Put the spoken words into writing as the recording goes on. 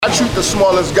treat the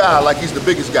smallest guy like he's the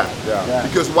biggest guy. Yeah.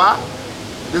 Because why?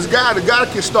 The guy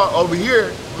that can start over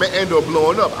here may end up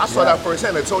blowing up. I saw that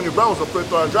firsthand. Antonio Brown was a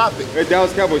fifth-round draft pick. Hey,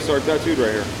 Dallas Cowboys star tattooed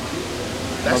right here.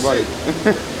 That's my buddy.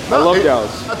 it. I love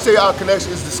Dallas. I'd say our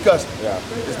connection is disgusting. Yeah.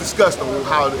 It's disgusting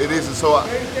how it is. And so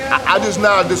I just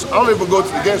I don't even go to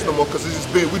the games no more because it's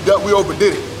just been, we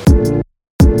overdid it.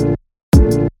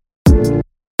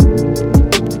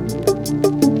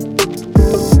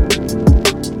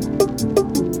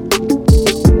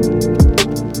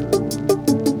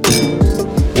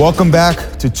 Welcome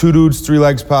back to Two Dudes, Three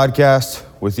Legs podcast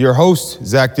with your host,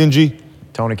 Zac Dingy.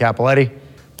 Tony Capoletti.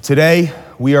 Today,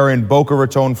 we are in Boca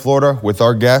Raton, Florida with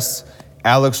our guest,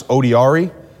 Alex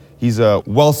Odiari. He's a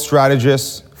wealth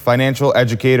strategist, financial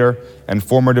educator, and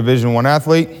former Division I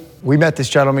athlete. We met this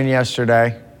gentleman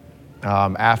yesterday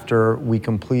after we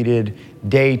completed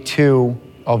day 2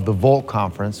 of the Volt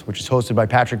Conference, which is hosted by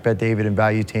Patrick Bet-David and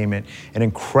Valuetainment. An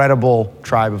incredible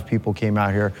tribe of people came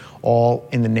out here, all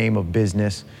in the name of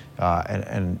business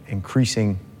and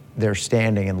increasing their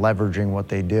standing and leveraging what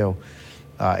they do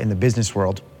in the business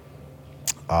world.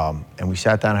 And we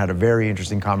sat down and had a very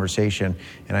interesting conversation.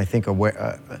 And I think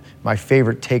my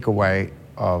favorite takeaway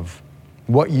of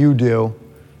what you do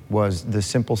was the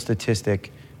simple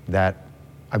statistic that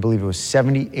I believe it was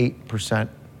 78%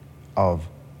 of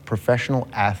professional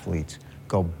athletes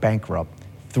go bankrupt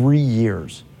 3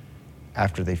 years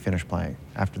after they finish playing,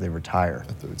 after they retire.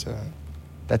 After retire.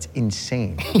 That's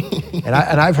insane. and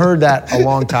I've heard that a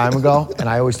long time ago, and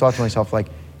I always thought to myself, like,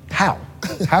 how?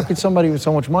 How could somebody with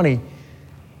so much money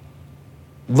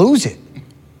lose it?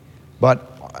 But,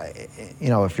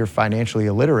 if you're financially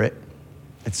illiterate,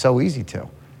 it's so easy to.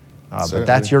 But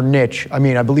that's your niche. I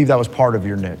mean, I believe that was part of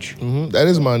your niche. Mm-hmm. That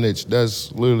is my niche.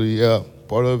 That's literally,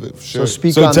 part of it, for sure.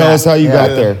 So tell us how you got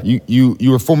there. You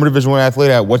were a former Division I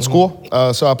athlete at what school?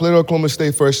 So I played at Oklahoma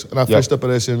State first, and I finished up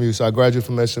at SMU. So I graduated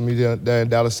from SMU there in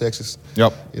Dallas, Texas.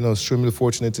 Yep. Extremely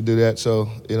fortunate to do that. So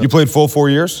you played full 4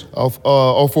 years?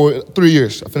 All for 3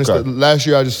 years. I finished last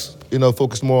year. I just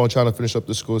focused more on trying to finish up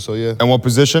the school. So yeah. And what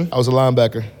position? I was a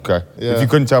linebacker. Okay. Yeah. If you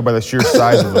couldn't tell by the sheer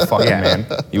size of the fucking man,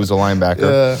 he was a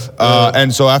linebacker. Yeah.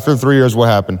 And so after 3 years, what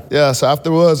happened? Yeah. So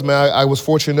afterwards, man, I was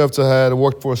fortunate enough to have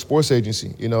worked for a sports agency.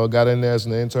 I got in there as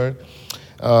an intern.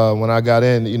 When I got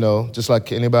in, just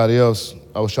like anybody else,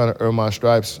 I was trying to earn my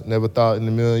stripes. Never thought in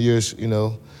a million years,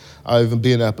 I'd even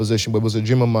be in that position, but it was a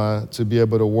dream of mine to be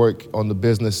able to work on the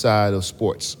business side of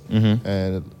sports. Mm-hmm.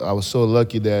 And I was so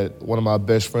lucky that one of my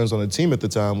best friends on the team at the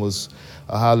time was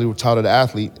a highly touted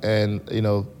athlete, and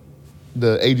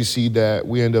the agency that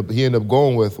he ended up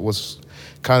going with was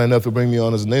kind enough to bring me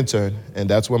on as an intern, and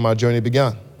that's where my journey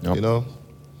began. Yep.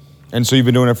 And so you've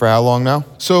been doing it for how long now?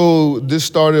 So this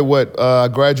started I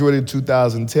graduated in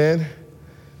 2010.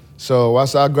 So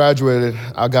once I graduated,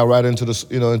 I got right into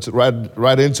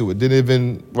right into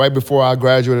it. Right before I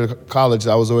graduated college,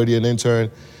 I was already an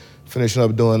intern, finishing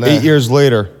up doing that. 8 years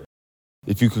later,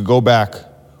 if you could go back,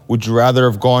 would you rather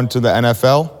have gone to the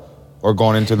NFL or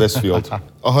gone into this field?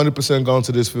 100% gone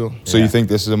to this field. So you think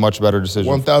this is a much better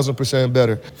decision? 1,000%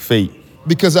 better. Fate.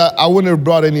 Because I wouldn't have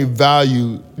brought any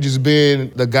value just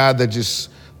being the guy that just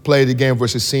played the game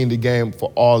versus seeing the game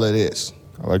for all it is.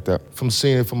 I like that. From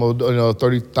seeing it from a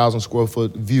 30,000 square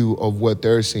foot view of what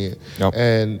they're seeing. Yep.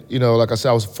 And, like I said,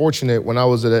 I was fortunate when I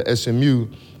was at SMU,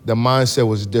 the mindset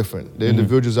was different. The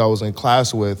individuals I was in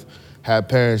class with had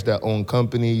parents that owned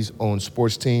companies, owned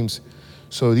sports teams.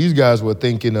 So these guys were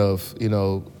thinking of,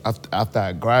 after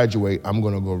I graduate, I'm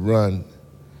going to go run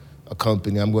a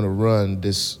company. I'm going to run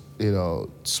this,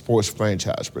 sports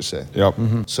franchise per se. Yep.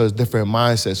 Mm-hmm. So it's different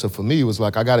mindset. So for me, it was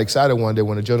like I got excited one day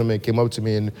when a gentleman came up to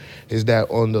me, and his dad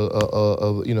owned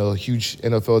a huge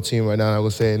NFL team right now. I'm not gonna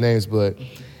say names, but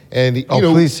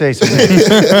please say some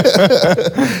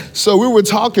names. So we were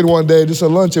talking one day, just at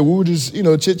lunch, and we were just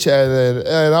chit chatting,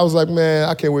 and I was like, man,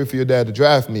 I can't wait for your dad to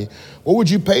draft me. What would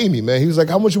you pay me, man? He was like,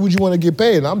 how much would you want to get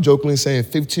paid? And I'm jokingly saying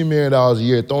 $15 million a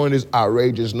year, throwing these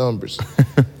outrageous numbers.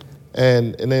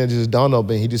 And then it just dawned on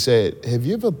me. He just said, have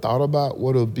you ever thought about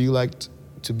what it would be like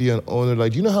to be an owner?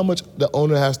 Like, do you know how much the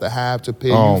owner has to have to pay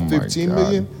you $15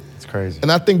 million? It's crazy. And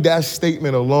I think that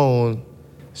statement alone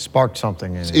sparked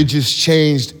something in it just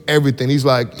changed everything. He's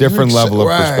like, different level of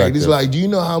perspective. He's like, do you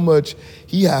know how much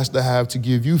he has to have to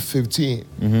give you 15?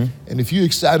 Mm-hmm. And if you're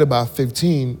excited about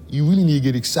 15, you really need to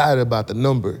get excited about the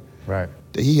number that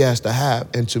he has to have.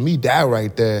 And to me, that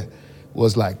right there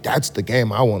was like, that's the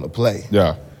game I want to play.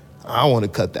 Yeah. I want to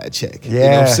cut that check. Yeah. You know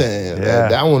what I'm saying?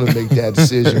 Yeah. I want to make that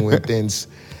decision when things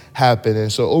happen.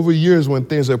 And so over years, when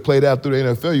things are played out through the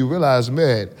NFL, you realize,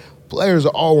 man, players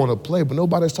all want to play, but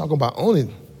nobody's talking about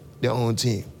owning their own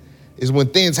team. is when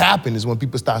things happen, is when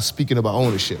people start speaking about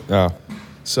ownership. Yeah.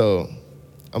 So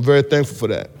I'm very thankful for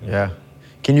that. Yeah.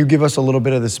 Can you give us a little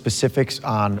bit of the specifics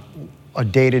on a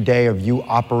day-to-day of you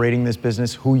operating this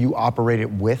business, who you operate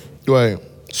it with? Right.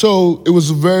 So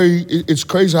it's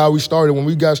crazy how we started. When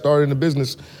we got started in the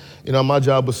business, my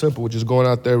job was simple, which is going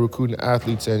out there recruiting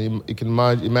athletes, and you can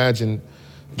imagine.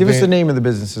 Give us the name of the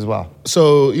business as well.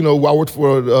 So, I worked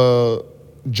for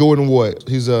Jordan Ward.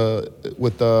 He's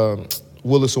with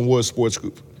Willis & Ward Sports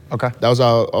Group. Okay. That was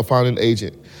our founding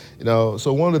agent.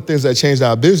 So one of the things that changed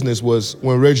our business was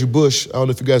when Reggie Bush, I don't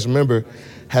know if you guys remember,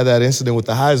 had that incident with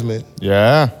the Heisman.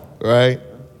 Yeah. Right?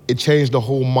 It changed the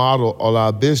whole model of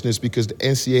our business because the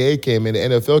NCAA came in, the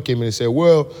NFL came in and said,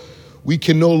 well, we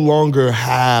can no longer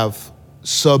have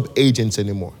sub-agents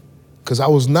anymore. Because I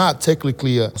was not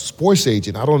technically a sports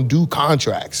agent. I don't do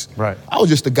contracts. Right. I was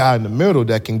just the guy in the middle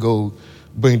that can go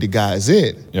bring the guys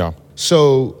in. Yeah.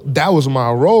 So that was my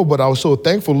role, but I was so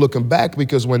thankful looking back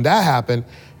because when that happened,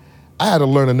 I had to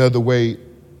learn another way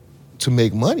to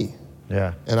make money.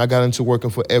 Yeah. And I got into working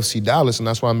for FC Dallas, and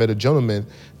that's why I met a gentleman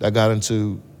that got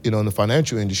into, in the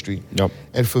financial industry. Yep.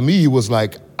 And for me, it was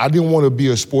like, I didn't want to be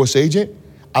a sports agent.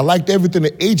 I liked everything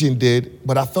the agent did,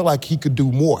 but I felt like he could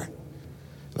do more.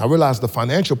 And I realized the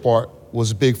financial part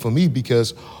was big for me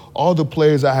because all the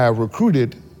players I have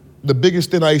recruited, the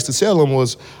biggest thing I used to tell them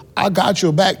was, I got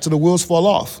your back till the wheels fall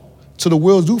off, till the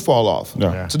wheels do fall off.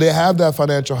 Yeah. So they have that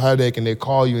financial headache and they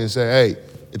call you and say, hey,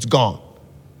 it's gone.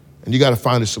 And you got to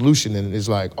find a solution. And it's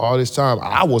like, all this time,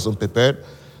 I wasn't prepared.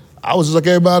 I was just like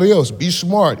everybody else. Be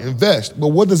smart, invest. But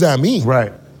what does that mean?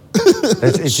 Right.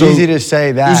 It's easy to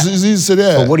say that. It's easy to say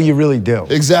that. But what do you really do?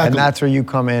 Exactly. And that's where you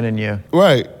come in and you...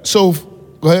 Right. So,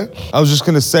 go ahead. I was just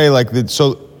gonna say,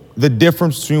 the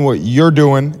difference between what you're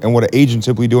doing and what an agent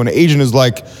typically do. An agent is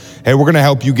like, hey, we're gonna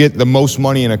help you get the most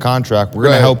money in a contract. We're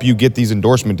gonna help you get these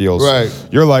endorsement deals. Right.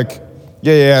 You're like,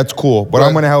 yeah, it's cool, but Right.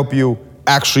 I'm gonna help you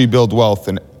actually build wealth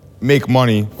and make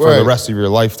money for the rest of your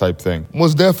life type thing.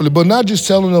 Most definitely, but not just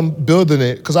telling them building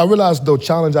it, because I realized the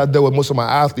challenge I dealt with most of my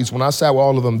athletes, when I sat with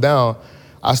all of them down,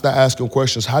 I started asking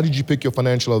questions. How did you pick your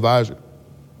financial advisor?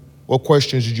 What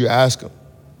questions did you ask them?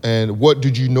 And what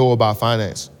did you know about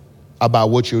finance? About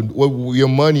what your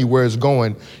money, where it's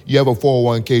going. You have a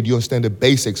 401k, do you understand the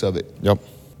basics of it? Yep.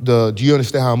 Do you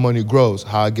understand how money grows,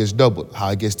 how it gets doubled, how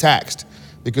it gets taxed?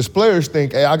 Because players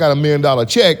think, hey, I got $1 million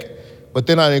check, but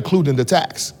they're not including the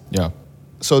tax. Yeah.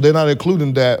 So they're not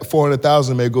including that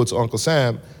 $400,000 may go to Uncle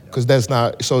Sam,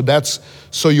 because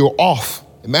so you're off.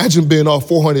 Imagine being off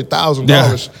 $400,000.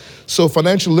 Yeah. So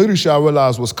financial literacy, I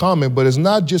realized, was common, but it's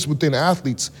not just within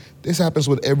athletes. This happens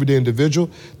with everyday individual.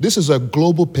 This is a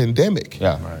global pandemic.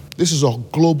 Yeah. Right. This is a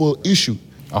global issue.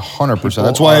 100%.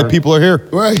 That's why people are here.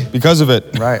 Right. Because of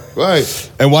it. Right.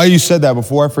 Right. And why you said that,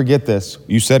 before I forget this,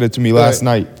 you said it to me last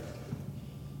night.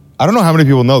 I don't know how many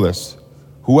people know this.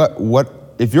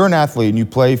 If you're an athlete and you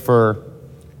play for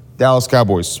Dallas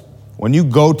Cowboys, when you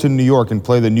go to New York and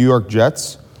play the New York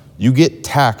Jets, you get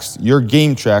taxed. Your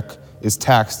game check is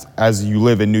taxed as you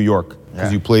live in New York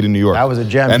because you played in New York. That was a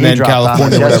gem and he then dropped on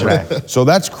California, us whatever. yesterday. So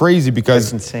that's crazy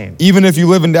because That's insane. even if you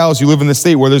live in Dallas, you live in the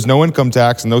state where there's no income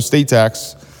tax and no state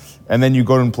tax, and then you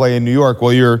go and play in New York.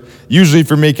 Well, usually if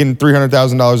you're making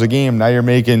 $300,000 a game, now you're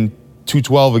making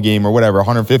 $212 a game or whatever,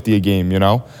 $150 a game.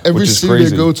 Every which is city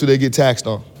crazy. they go to, they get taxed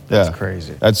on. That's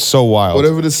crazy. That's so wild.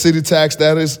 Whatever the city tax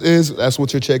status is, that's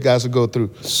what your check has to go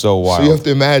through. So wild. So you have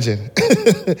to imagine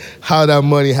how that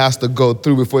money has to go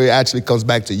through before it actually comes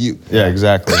back to you. Yeah,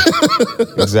 exactly.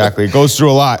 Exactly. It goes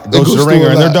through a lot. It goes goes through the through ringer, a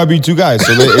and they're lot. W-2 guys.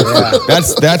 So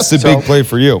that's the big play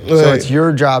for you. So it's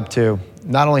your job to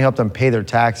not only help them pay their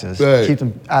taxes, keep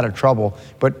them out of trouble,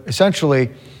 but essentially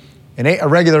a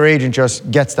regular agent just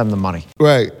gets them the money.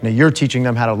 Right. Now you're teaching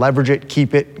them how to leverage it,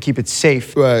 keep it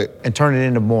safe, Right. and turn it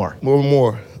into more.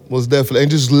 More, most definitely.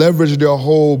 And just leverage their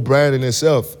whole brand in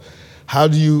itself. How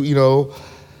do you,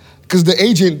 because the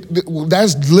agent,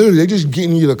 that's literally, they're just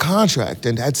getting you the contract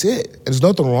and that's it. And there's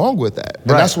nothing wrong with that.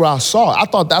 And that's what I saw. I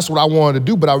thought that's what I wanted to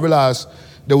do, but I realized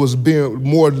there was being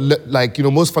more,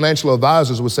 most financial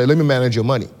advisors would say, let me manage your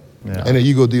money. Yeah. And then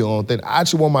you go do your own thing. I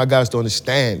actually want my guys to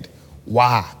understand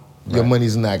why your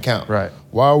money's in that account. Right.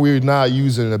 Why are we not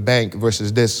using a bank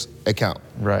versus this account?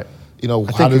 Right.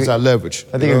 How does that leverage?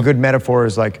 I think a good metaphor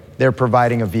is like they're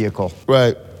providing a vehicle.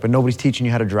 Right. But nobody's teaching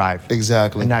you how to drive.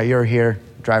 Exactly. And now you're here,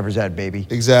 driver's ed, baby.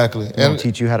 Exactly. They don't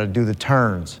teach you how to do the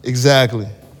turns. Exactly.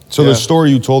 So the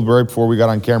story you told right before we got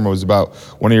on camera was about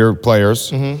one of your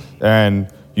players, and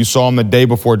you saw him the day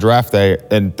before draft day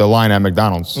in the line at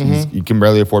McDonald's. He can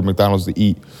barely afford McDonald's to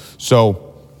eat. So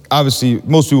obviously,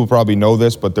 most people probably know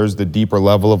this, but there's the deeper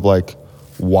level of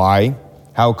why.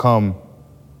 how come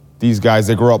these guys,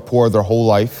 they grow up poor their whole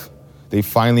life, they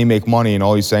finally make money, and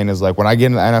all he's saying is like, when I get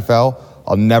in the NFL,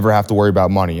 I'll never have to worry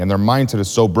about money. And their mindset is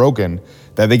so broken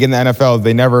that they get in the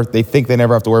NFL, they think they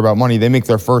never have to worry about money. They make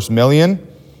their first $1 million,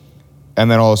 and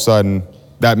then all of a sudden,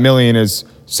 that $1 million is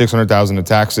 $600,000 in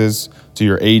taxes, to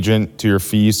your agent, to your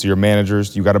fees, to your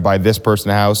managers. You got to buy this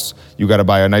person a house. You got to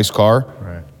buy a nice car.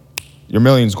 Right. Your $1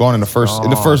 million's gone in the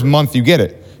first month you get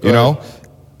it. You know.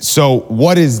 So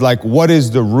what is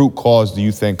the root cause, do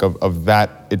you think, of that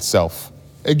itself?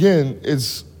 Again,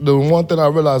 it's the one thing I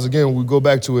realized. Again, we go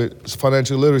back to it. It's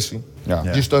financial literacy.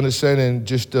 Yeah. Just understanding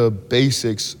just the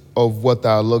basics of what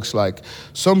that looks like.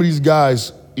 Some of these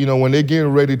guys, you know, when they're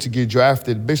getting ready to get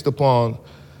drafted, based upon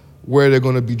where they're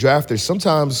going to be drafted.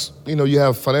 Sometimes, you know, you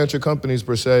have financial companies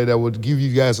per se that would give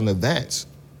you guys an advance,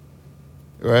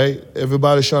 right?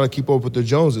 Everybody's trying to keep up with the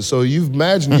Joneses. So you've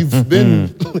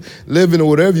been living or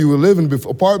whatever you were living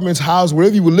before, apartments, house,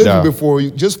 wherever you were living before,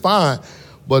 just fine.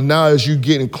 But now as you're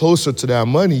getting closer to that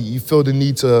money, you feel the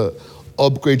need to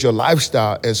upgrade your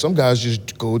lifestyle. And some guys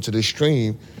just go to the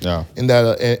extreme in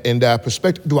that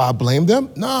perspective. Do I blame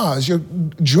them? Nah, it's your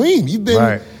dream. You've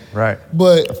been... Right.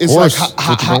 But it's course,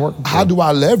 like, how do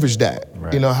I leverage that?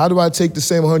 Right. You know, how do I take the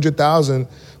same 100,000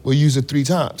 but use it 3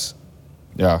 times?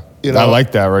 Yeah, You know? I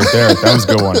like that right there. That was a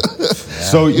good one.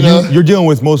 So you're dealing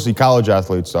with mostly college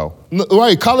athletes, though. No,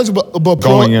 right, college, but pro.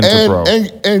 Going into pro.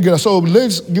 And so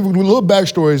let's give a little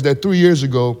backstory is that 3 years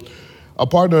ago, a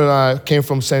partner and I came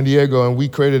from San Diego and we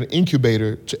created an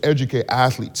incubator to educate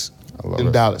athletes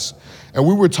in Dallas. And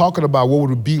we were talking about what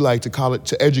would it be like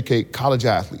to educate college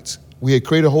athletes. We had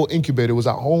created a whole incubator. It was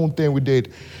our own thing we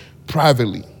did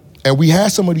privately. And we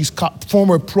had some of these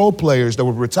former pro players that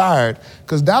were retired,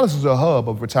 because Dallas is a hub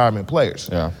of retirement players.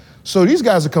 Yeah. So these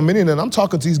guys are coming in, and I'm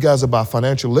talking to these guys about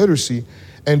financial literacy,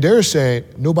 and they're saying,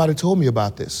 nobody told me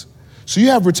about this. So you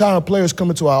have retired players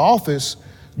coming to our office,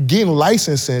 getting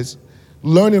licenses,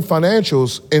 learning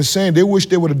financials, and saying they wish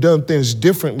they would have done things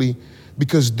differently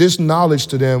because this knowledge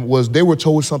to them was they were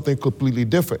told something completely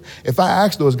different. If I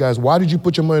asked those guys, why did you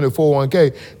put your money in a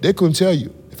 401k? They couldn't tell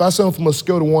you. If I said them from a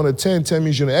scale of 1 to 10, 10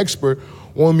 means you're an expert,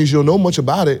 1 means you don't know much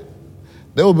about it,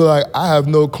 they would be like, I have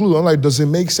no clue. I'm like, does it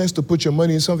make sense to put your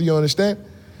money in something you understand?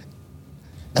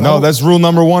 And No, that's rule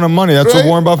number 1 of money. That's what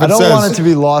Warren Buffett I says. don't want it to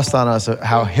be lost on us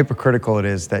how hypocritical it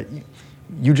is that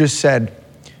you just said,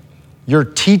 you're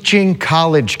teaching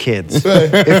college kids.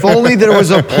 If only there was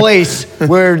a place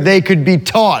where they could be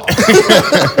taught.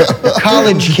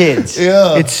 College kids.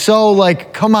 Yeah. It's so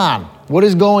like, come on. What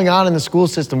is going on in the school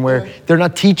system where they're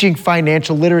not teaching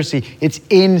financial literacy? It's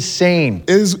insane.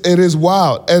 It is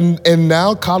wild. And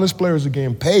now college players are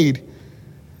getting paid.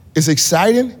 It's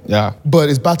exciting, but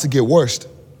it's about to get worse.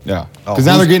 Yeah, because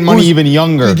now they're getting money even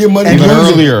younger, they get money even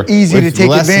younger. earlier. Easy to with take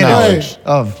less advantage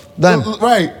knowledge. of them.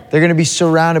 Right. They're going to be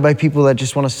surrounded by people that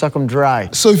just want to suck them dry.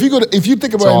 So if you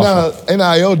think about it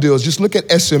now, NIL deals, just look at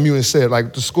SMU instead,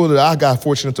 like the school that I got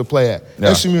fortunate to play at.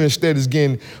 Yeah. SMU instead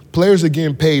players are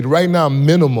getting paid right now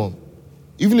minimum.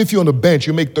 Even if you're on the bench,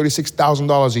 you make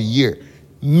 $36,000 a year,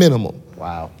 minimum.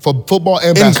 Wow. For football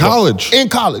and basketball. college? In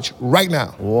college, right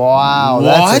now. Wow.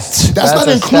 That's not a stat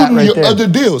including right your there. other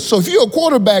deals. So if you're a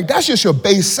quarterback, that's just your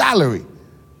base salary.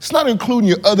 It's not including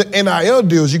your other NIL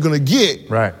deals you're gonna get.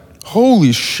 Right.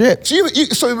 Holy shit. So you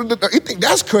think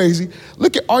that's crazy?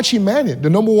 Look at Archie Manning, the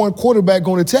 #1 quarterback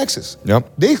going to Texas. Yep.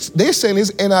 They're saying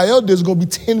his NIL deal is gonna be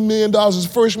 $10 million his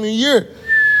freshman year.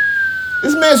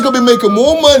 This man's gonna be making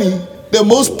more money than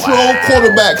most pro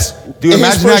quarterbacks. Dude, in his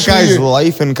imagine that freshman guy's year.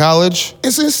 life in college.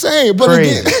 It's insane, but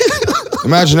Crazy. again,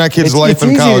 Imagine that kid's It's life in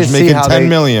easy to college, see making how $10 they-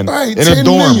 million right, in a 10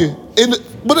 dorm. million.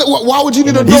 But why would you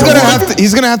need a dorm?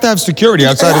 He's gonna have to have security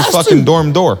outside his has fucking to.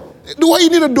 dorm door. Why you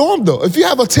need a dorm though? If you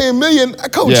have a $10 million,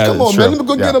 coach, Yeah, come that's on, true. man, let me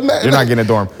go get a man. You're not getting a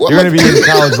dorm. What You're am gonna I- be in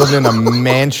college living in a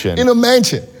mansion. in a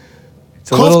mansion.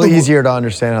 It's a little Comfortable. easier to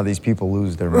understand how these people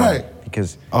lose their money. Right.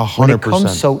 Because 100%. when it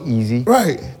comes so easy,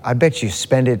 Right. I bet you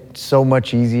spend it so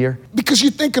much easier. Because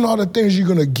you're thinking all the things you're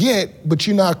gonna get, but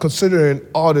you're not considering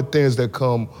all the things that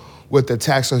come with the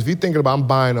tax. So if you're thinking about I'm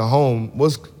buying a home,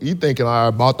 you thinking I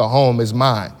bought the home is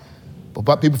mine.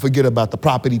 But people forget about the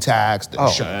property tax, the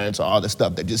insurance, all the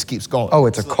stuff that just keeps going. Oh,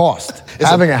 it's a cost.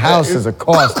 Having a house is a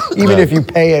cost, even if you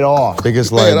pay it off.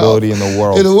 Biggest Pay it liability off. in the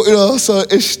world. You know, so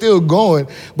it's still going,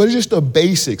 but it's just the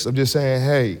basics of just saying,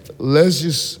 hey, let's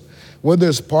just, whether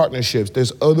it's partnerships,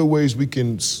 there's other ways we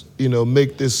can,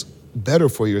 make this better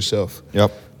for yourself.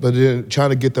 Yep. But then trying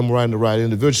to get them right in the right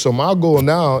individual. So my goal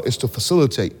now is to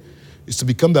facilitate, is to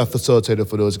become that facilitator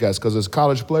for those guys, because as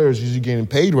college players, you're getting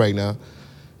paid right now.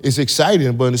 It's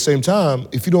exciting, but at the same time,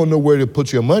 if you don't know where to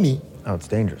put your money, Oh, it's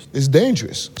dangerous. it's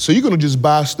dangerous. So you're gonna just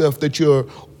buy stuff that you're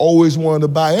always wanting to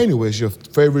buy anyways, your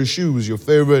favorite shoes, your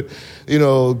favorite,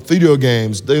 video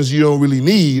games, things you don't really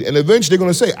need. And eventually they're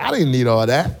gonna say, I didn't need all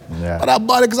that. Yeah. But I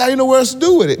bought it because I didn't know what else to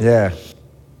do with it. Yeah.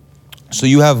 So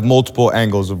you have multiple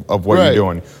angles of what Right. you're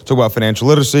doing. Talk about financial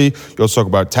literacy. You also talk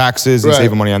about taxes and Right.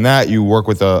 saving money on that. You work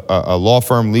with a law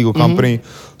firm, legal company.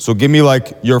 So give me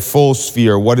like your full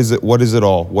sphere. What is it? What is it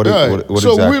all? What Right. exactly?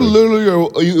 So we're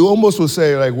literally, you almost would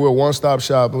say like we're a one-stop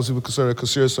shop. Most people consider a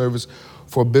concierge service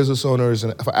for business owners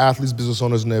and for athletes, business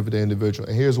owners, and everyday individual.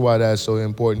 And here's why that's so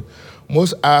important.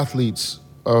 Most athletes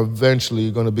are eventually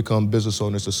going to become business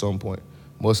owners at some point.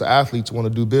 Most athletes want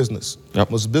to do business.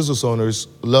 Yep. Most business owners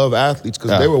love athletes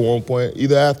because Yeah. they were at one point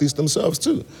either athletes themselves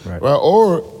too, Right.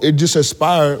 Or it just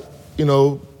aspire,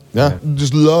 Yeah.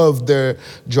 just love their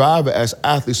drive as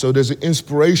athletes. So there's an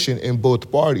inspiration in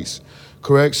both parties,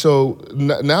 correct? So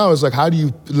now it's like, how do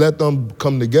you let them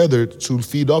come together to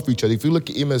feed off each other? If you look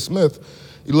at Emmitt Smith,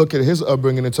 you look at his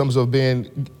upbringing in terms of being,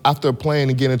 after playing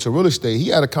and getting into real estate, he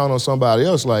had to count on somebody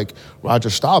else like Roger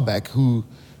Staubach, who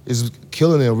is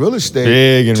killing in real estate.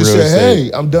 Big in to real say, estate.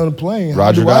 hey, I'm done playing.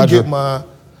 Roger How do I Dodger. get my,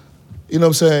 you know what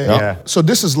I'm saying? Yeah. So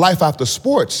this is life after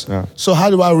sports. Yeah. So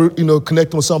how do I,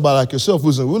 connect with somebody like yourself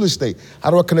who's in real estate? How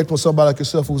do I connect with somebody like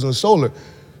yourself who's in solar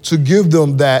to give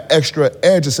them that extra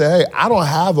edge to say, hey, I don't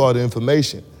have all the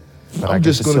information. But I I'm can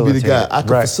just going to be the guy. facilitate it. I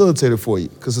can Right. facilitate it for you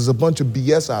because there's a bunch of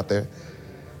BS out there,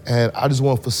 and I just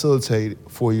want to facilitate it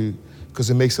for you because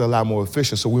it makes it a lot more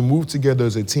efficient. So we move together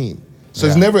as a team. So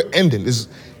it's Yeah. never ending. It's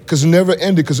never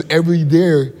ending because every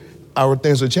year our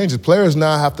things are changing. Players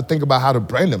now have to think about how to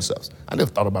brand themselves. I never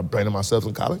thought about branding myself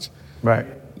in college. Right.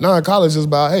 Now in college it's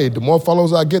about, hey, the more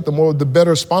followers I get, the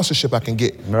better sponsorship I can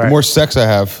get. Right. The more sex I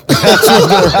have.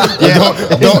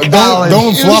 Yeah.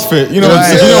 Don't fluff it. You know what I'm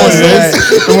Right. saying? You know what it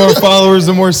Right. is. The more followers,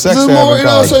 the more sex I The have more, in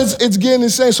college. so it's getting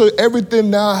insane. So everything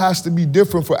now has to be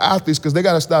different for athletes because they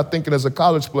got to start thinking as a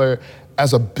college player,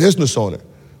 as a business owner.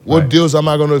 What Right. deals am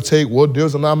I going to take? What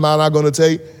deals am I not going to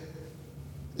take?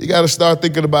 You got to start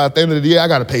thinking about at the end of the year, I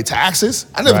got to pay taxes.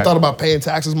 I never Right. thought about paying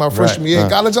taxes my freshman year in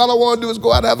college. All I want to do is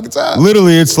go out and have a good time.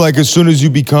 Literally, it's like as soon as you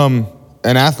become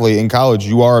an athlete in college,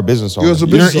 you are a business owner. You're a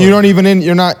business You don't even,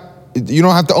 you're not, you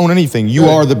don't have to own anything. You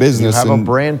Right. are the business. You have a and-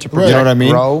 brand to You know what I protect, mean?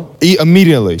 grow.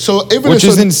 Immediately. So even which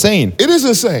if- is insane. It is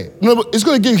insane. No, but it's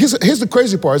going to get, here's the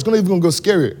crazy part. It's even going to go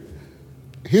scarier.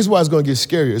 Here's why it's going to get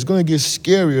scarier. It's going to get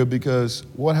scarier because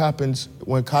what happens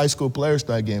when high school players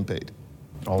start getting paid?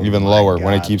 Oh Even my lower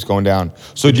when it God. keeps going down.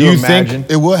 So Could do you you imagine?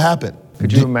 think, It will happen.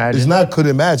 Could you imagine? It's not could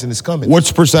imagine, it's coming.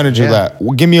 what's percentage of Yeah. that?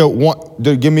 Well, give me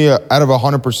out of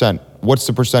 100%, what's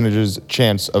the percentage's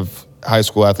chance of high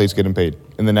school athletes getting paid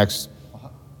in the next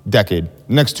decade,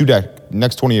 next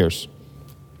 20 years?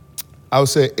 I would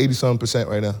say 80-something%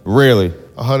 right now. Really?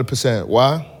 100%.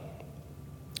 Why?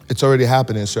 It's already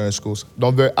happening in certain schools.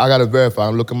 I gotta verify.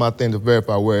 I'm looking at my thing to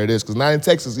verify where it is, because not in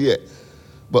Texas yet.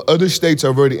 But other states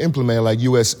have already implemented, like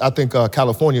I think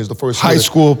California is the first. High state.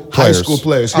 school High players. school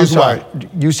players. I'm Here's sorry. why.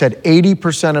 You said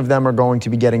 80% of them are going to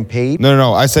be getting paid?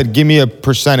 No. I said give me a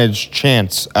percentage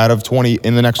chance out of 20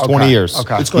 in the next 20 years.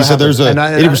 Okay. It's You gonna said happen. there's a And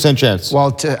I- 80% chance.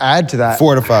 Well, to add to that,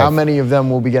 4 to 5. how many of them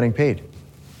will be getting paid?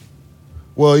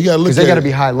 Well, you gotta look Because at they got to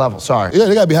be high level. Sorry. Yeah,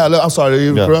 they gotta be high level. I'm sorry,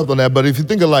 you're Yeah. correct on that. But if you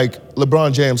think of like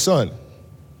LeBron James' son,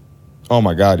 Oh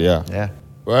my God, yeah. Yeah.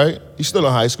 right? He's still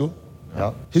in high school.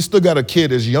 Yep. He's still got a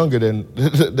kid that's younger than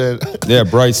Yeah,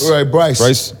 Bryce. Right, Bryce.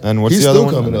 Bryce, and what's He's the other still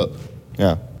one? coming up.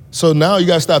 Yeah. So now you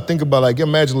gotta start thinking about, like,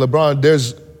 imagine LeBron,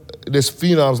 there's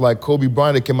phenoms like Kobe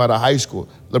Bryant that came out of high school,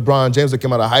 LeBron James that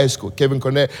came out of high school, Kevin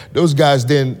Garnett, those guys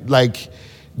then, like,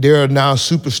 they're now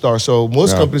superstars. So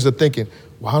most Yeah. companies are thinking,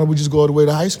 why don't we just go all the way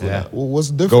to high school? Yeah. Now? Well, what's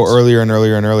the difference? Go earlier and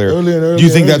earlier and earlier. Earlier and Do you earlier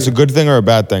think and that's a earlier. good thing or a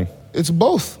bad thing? It's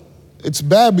both. It's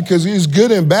bad because it's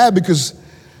good and bad because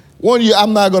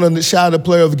I'm not gonna shy the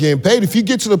player of getting paid. If you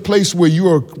get to the place where you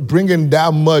are bringing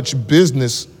that much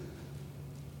business,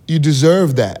 you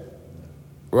deserve that,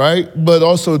 right? But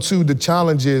also too, the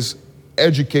challenge is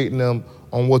educating them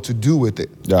on what to do with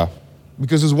it. Yeah.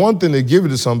 Because it's one thing to give it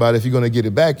to somebody if you're gonna get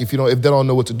it back. If they don't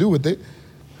know what to do with it.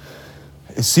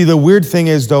 See, the weird thing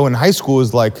is, though, in high school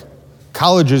is like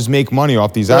colleges make money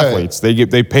off these Right. athletes.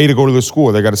 They pay to go to the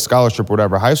school. They got a scholarship or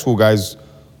whatever. High school guys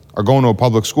are going to a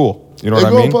public school. You know They what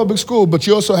I go mean? to public school, but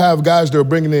you also have guys that are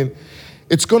bringing in.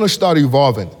 It's gonna start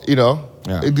evolving. Yeah.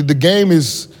 The game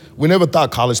is. We never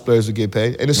thought college players would get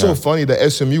paid, and it's so Yeah. funny that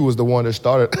SMU was the one that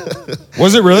started.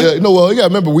 Was it really? Yeah, no, well, you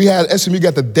gotta remember, SMU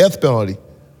got the death penalty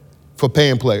for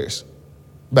paying players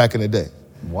back in the day.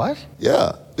 What?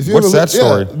 Yeah. If you What's ever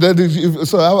that look- story?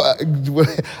 So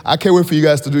I can't wait for you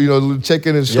guys to do, check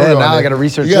in the story. Yeah, on now that. I gotta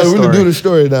research You gotta this really story. do the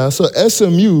story now. So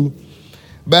SMU,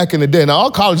 back in the day, now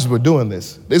all colleges were doing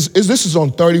this. This is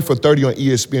on 30 for 30 on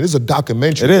ESPN. This is a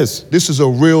documentary. It is. This is a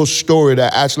real story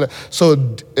that actually.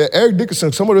 So Eric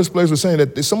Dickerson, some of those players were saying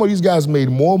that some of these guys made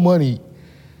more money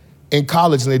in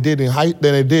college than they did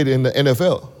in the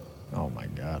NFL. Oh my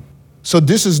God. So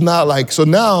this is not like, so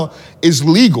now it's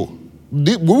legal.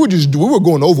 We were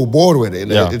going overboard with it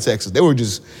in Texas. They were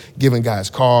just giving guys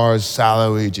cars,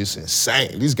 salary, just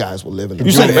insane. These guys were living.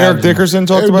 You said Eric Dickerson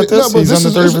talked about this? He's on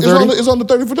the 30 for 30? It's on the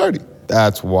 30 for 30.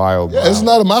 That's wild. Yeah, bro. it's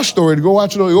not my story. Go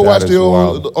watch it. Go watch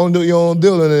your own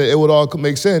deal, and it would all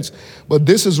make sense. But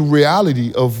this is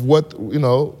reality of what,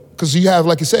 because you have,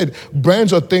 like you said,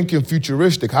 brands are thinking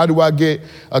futuristic. How do I get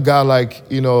a guy like,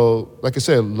 like I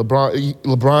said,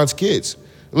 LeBron's kids?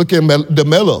 Look at the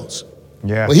Melos.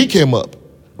 Yeah. When he came up,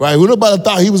 right? We nobody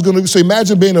thought he was going to. So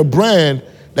imagine being a brand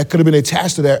that could have been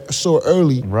attached to that so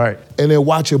early, right? And then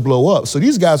watch it blow up. So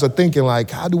these guys are thinking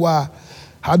like, how do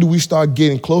we start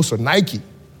getting closer? Nike.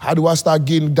 How do I start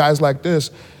getting guys like this,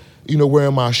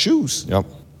 wearing my shoes? Yep.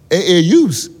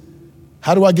 AAUs.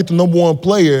 How do I get the number one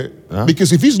player? Yeah.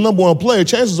 Because if he's the number one player,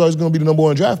 chances are he's going to be the number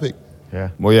one draft pick. Yeah.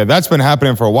 Well, yeah, that's been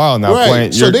happening for a while now.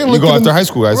 Right. So they you go after them, high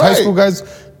school guys. Right. High school guys,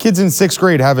 kids in 6th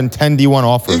grade having 10 D1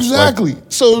 offers. Exactly. Like,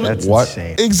 so that's what?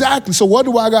 insane. Exactly. So what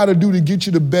do I got to do to get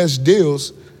you the best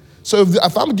deals? So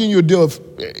if I'm getting you a deal,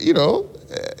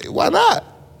 why not?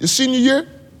 Your senior year,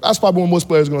 that's probably when most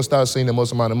players are going to start seeing the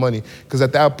most amount of money, because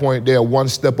at that point they're one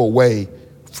step away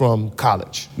from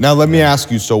college. Now let me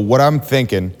ask you. So what I'm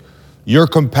thinking, your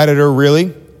competitor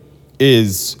really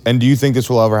is, and do you think this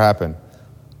will ever happen?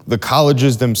 The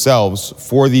colleges themselves,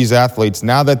 for these athletes,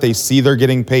 now that they see they're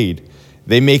getting paid,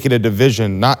 they make it a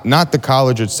division, not the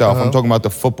college itself. I'm talking about the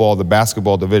football, the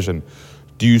basketball division.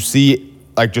 Do you see,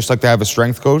 just like they have a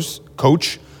strength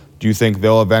coach, do you think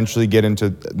they'll eventually get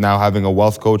into now having a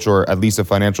wealth coach or at least a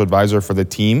financial advisor for the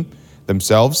team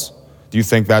themselves? Do you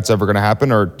think that's ever going to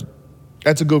happen? Or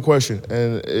That's a good question.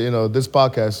 And, this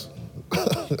podcast,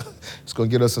 it's going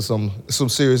to get us to some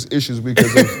serious issues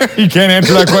because of, you can't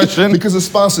answer that question? because of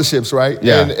sponsorships, right?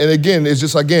 Yeah. And again, it's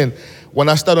just, when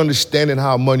I start understanding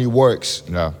how money works,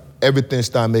 everything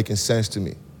started making sense to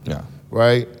me. Yeah.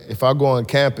 Right? If I go on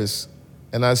campus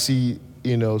and I see,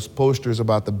 posters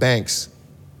about the banks,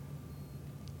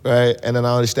 right? And then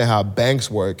I understand how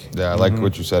banks work. Yeah, I like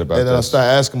what you said about And then I this. start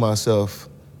asking myself,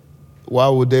 why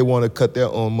would they want to cut their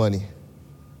own money?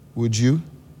 Would you?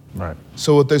 Right.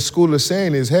 So what the school is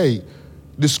saying is, hey,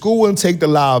 the school wouldn't take the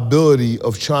liability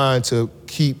of trying to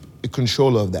keep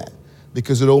control of that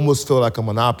because it almost felt like a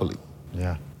monopoly.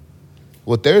 Yeah.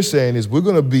 What they're saying is we're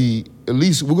going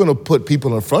to put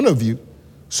people in front of you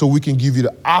so we can give you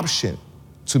the option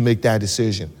to make that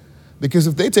decision. Because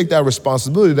if they take that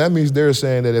responsibility, that means they're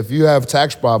saying that if you have a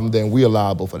tax problem, then we're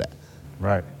liable for that.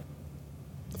 Right.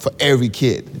 For every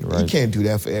kid. Right. You can't do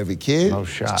that for every kid. No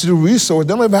shot. To the resource,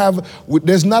 they don't even have,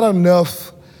 there's not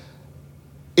enough,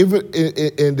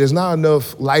 and there's not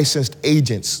enough licensed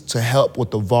agents to help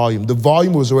with the volume. The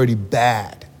volume was already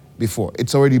bad before.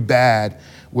 It's already bad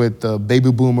with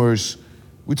baby boomers.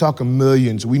 We're talking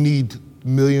millions. We need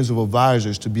millions of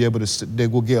advisors to be able to, they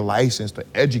will get licensed to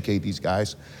educate these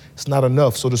guys. It's not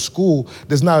enough. So the school,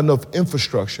 there's not enough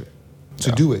infrastructure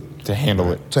to do it. To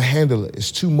handle it. To handle it.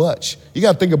 It's too much. You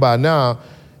got to think about now,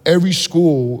 every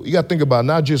school, you got to think about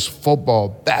not just football,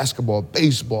 basketball,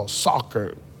 baseball,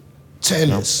 soccer,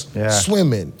 tennis,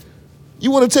 swimming. You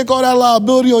want to take all that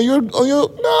liability on your,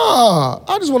 nah.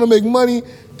 I just want to make money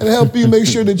and help you make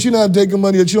sure that you're not taking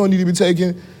money that you don't need to be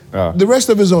taking. The rest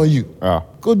of it's on you.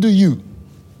 Go do you.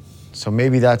 So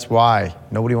maybe that's why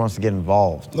nobody wants to get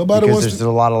involved. Nobody because wants there's to. a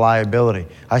lot of liability.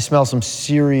 I smell some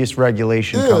serious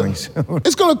regulation coming soon.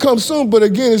 It's going to come soon, but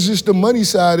again, it's just the money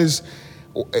side is,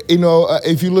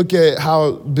 if you look at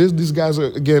how these guys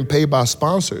are getting paid by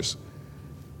sponsors,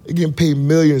 they're getting paid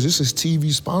millions. This is TV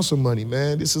sponsor money,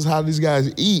 man. This is how these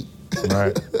guys eat.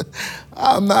 Right.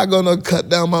 I'm not going to cut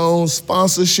down my own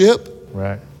sponsorship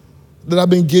Right. that I've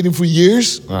been getting for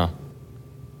years.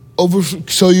 Over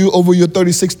your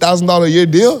 $36,000 a year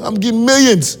deal, I'm getting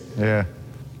millions. Yeah.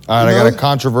 All right, I got a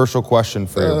controversial question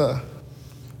for you.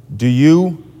 Do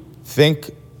you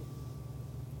think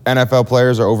NFL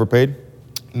players are overpaid?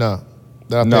 No,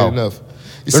 they're not paid enough.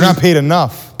 They're not paid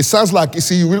enough. It sounds like,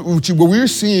 what we're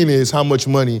seeing is how much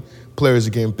money players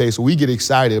are getting paid, so we get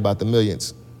excited about the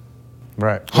millions.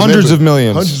 Right. Hundreds of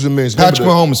millions. Hundreds of millions. Patrick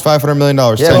Mahomes, $500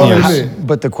 million, 10 years.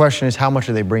 But the question is, how much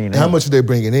are they bringing in? How much are they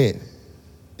bringing in?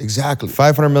 Exactly.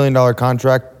 $500 million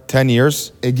contract, 10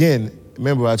 years. Again,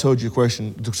 remember I told you a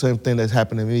question, the same thing that's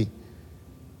happened to me.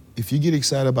 If you get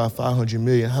excited about $500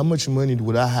 million, how much money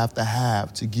would I have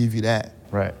to give you that?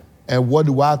 Right. And what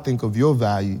do I think of your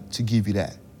value to give you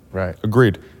that? Right.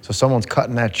 Agreed. So someone's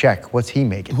cutting that check. What's he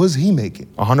making? What's he making?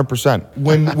 100%.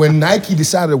 When Nike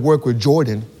decided to work with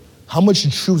Jordan, how much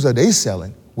shoes are they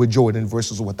selling with Jordan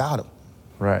versus without him?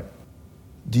 Right.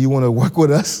 Do you want to work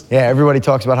with us? Yeah, everybody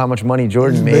talks about how much money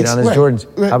Jordan made on his Right, Jordans.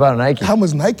 right. How about Nike? How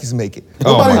much Nike's making?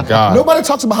 Oh, my God. Nobody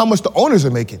talks about how much the owners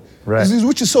are making. Right.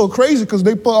 Which is so crazy because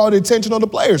they put all the attention on the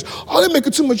players. Oh, they're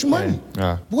making too much money.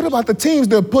 Yeah. What about the teams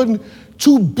that are putting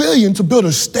 $2 billion to build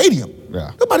a stadium?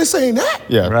 Yeah. Nobody's saying that.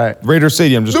 Yeah. Right. Raider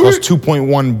Stadium just cost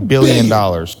 $2.1 billion.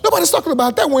 Nobody's talking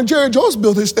about that. When Jerry Jones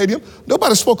built his stadium,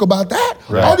 nobody spoke about that.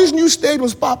 Right. All these new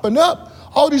stadiums popping up,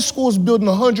 all these schools building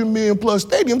 100 million plus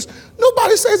stadiums,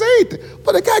 nobody says anything.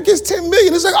 But a guy gets 10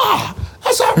 million, it's like,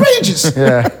 that's outrageous.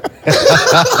 Yeah.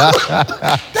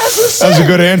 That's insane. That's a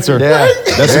good answer. Yeah.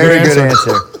 That's Very a good good answer.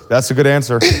 answer. That's a good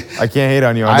answer. I can't hate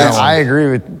on you on that one. I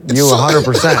agree with you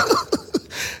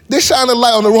 100%. They're shining a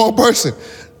light on the wrong person.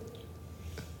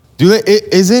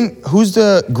 Who's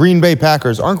the Green Bay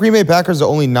Packers? Aren't Green Bay Packers the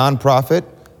only non-profit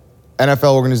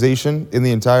NFL organization in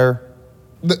the entire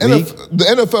The league? the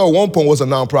NFL at one point was a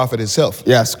nonprofit itself.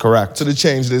 Yes, correct. So they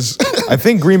changed this. I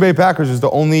think Green Bay Packers is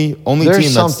the only team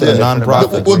that's something a different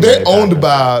about non-profit. the Well, Green they're Bay owned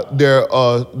by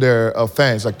their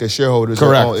fans, like their shareholders.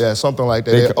 Correct. Yeah, something like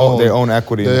that. They own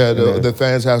equity. Yeah, in the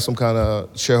fans have some kind of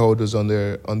shareholders on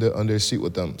their seat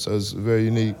with them, so it's very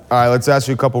unique. All right, let's ask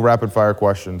you a couple rapid fire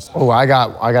questions. Oh, I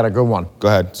got a good one. Go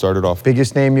ahead, start it off.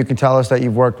 Biggest name you can tell us that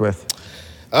you've worked with?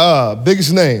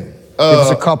 Biggest name. Give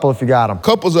us a couple if you got them.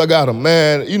 Couples, I got them,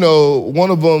 man. You know, one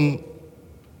of them.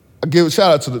 I give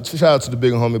shout out to the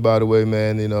big homie, by the way,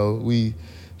 man. You know,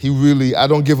 he really. I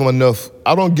don't give him enough.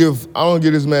 I don't give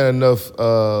this man enough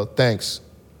thanks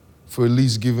for at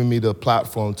least giving me the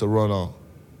platform to run on,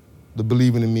 the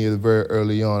believing in me very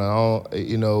early on. I don't,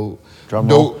 you know,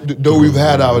 though we've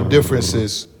had our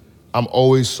differences, I'm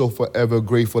always so forever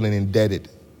grateful and indebted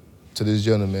to this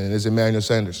gentleman. And it's Emmanuel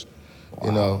Sanders. Wow.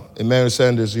 You know, Emmanuel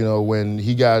Sanders, you know, when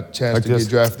he got a chance to get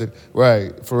drafted,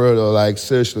 right, for real though, like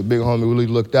seriously, the big homie really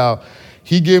looked out.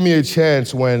 He gave me a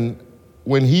chance when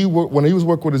he was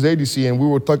working with his agency and we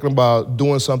were talking about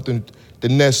doing something the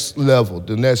next level,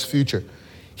 the next future.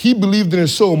 He believed in it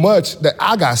so much that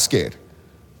I got scared.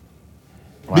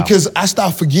 Wow. Because I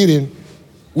started forgetting,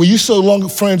 when you're so long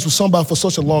friends with somebody for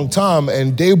such a long time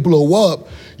and they blow up,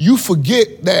 you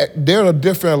forget that they're a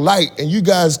different light and you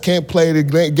guys can't play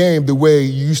the game the way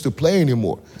you used to play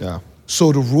anymore. Yeah.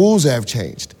 So the rules have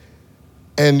changed.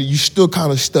 And you still kind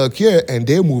of stuck here and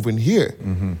they're moving here.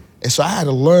 Mm-hmm. And so I had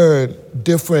to learn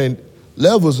different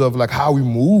levels of like how we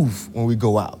move when we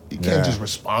go out. You can't just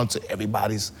respond to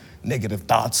everybody's negative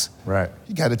thoughts. Right.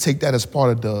 You got to take that as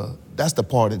part of that's the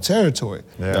part of the territory.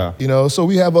 Yeah. You know, so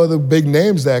we have other big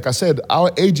names that, like I said,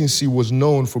 our agency was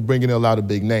known for bringing in a lot of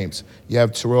big names. You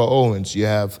have Terrell Owens, you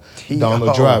have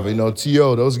Donald Driver, you know,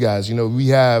 T.O., those guys. You know, we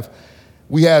had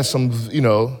some, you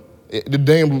know, the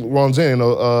name runs in, you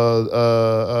know,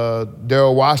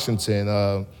 Daryl Washington,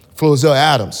 Flozell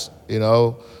Adams, you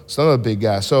know, some other big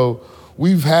guys. So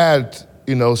we've had,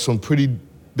 you know, some pretty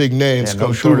big names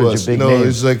come through us. You know,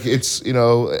 it's you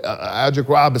know, Adric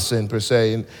Robinson per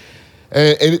se, and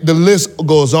the list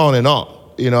goes on,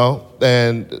 you know,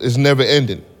 and it's never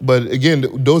ending. But again,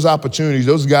 those opportunities,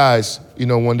 those guys, you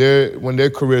know, when their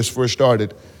careers first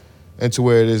started, and to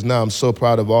where it is now, I'm so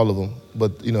proud of all of them.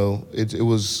 But you know, it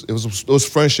was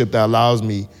friendship that allows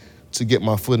me to get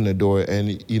my foot in the door,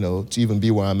 and you know, to even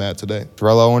be where I'm at today.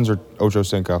 Terrell Owens or Ocho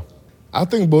Cinco? I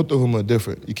think both of them are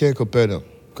different. You can't compare them.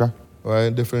 Okay. Right,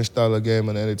 different style of game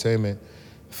and entertainment.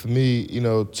 For me, you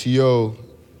know, T.O.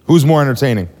 Who's more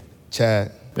entertaining?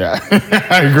 Chad. Yeah,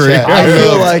 I agree. I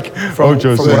feel like from what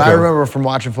I Cinco. remember from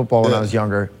watching football when I was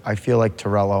younger, I feel like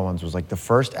Terrell Owens was like the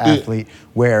first athlete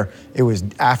where it was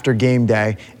after game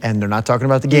day, and they're not talking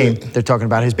about the game, they're talking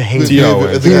about his behavior.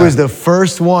 He was the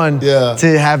first one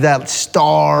to have that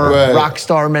rock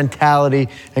star mentality.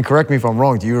 And correct me if I'm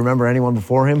wrong, do you remember anyone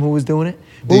before him who was doing it?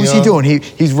 What was he doing?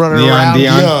 He's running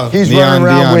around. He's running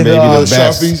around with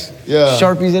Sharpies. Yeah.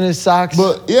 Sharpies in his socks.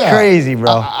 But yeah, crazy,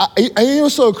 bro. And it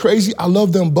was so crazy. I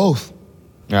love them both.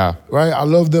 Yeah. Right. I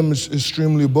love them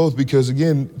extremely both because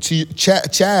again,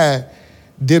 Chad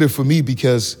did it for me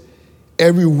because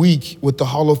every week with the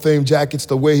Hall of Fame jackets,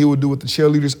 the way he would do with the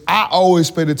cheerleaders, I always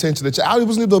paid attention to Chad. I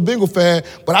wasn't a Bengal fan,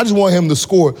 but I just wanted him to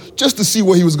score just to see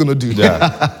what he was going to do. Yeah.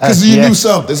 Because you knew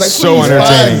something. It's like, so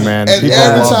entertaining, man. And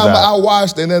every time I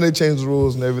watched, and then they changed the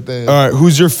rules and everything. All right,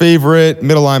 who's your favorite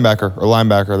middle linebacker or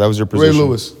linebacker? That was your position. Ray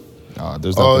Lewis.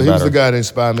 There's nothing he was better. the guy that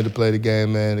inspired me to play the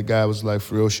game, man. The guy was like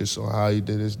ferocious on how he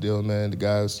did his deal, man. The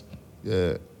guy was,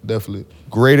 yeah, definitely.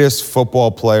 Greatest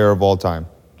football player of all time.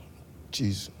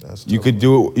 Jeez, that's You tough. could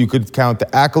do it. You could count the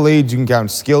accolades. You can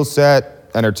count skill set,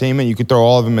 entertainment. You could throw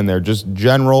all of them in there. Just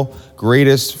general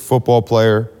greatest football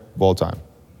player of all time.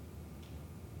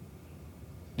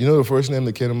 You know the first name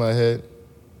that came to my head?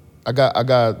 I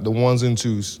got the ones and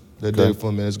twos that did it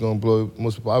for me. It's gonna blow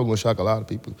most people. I'm gonna shock a lot of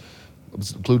people,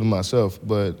 including myself.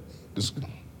 But it's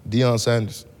Deion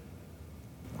Sanders,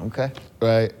 Okay.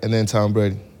 right? And then Tom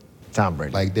Brady. Tom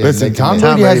Brady. Like they're Listen, neck and Tom neck.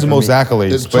 Brady has the for most me.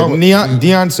 accolades, It's but Tom-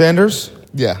 Deion Sanders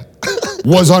Yeah,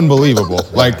 was unbelievable.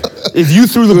 Like, if you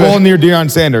threw the ball near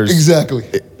Deion Sanders, exactly.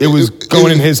 it was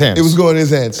going in his hands. It was going in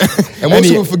his hands. And most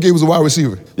people forget he was a wide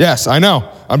receiver. Yes, I know,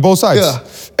 on both sides. Yeah.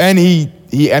 And he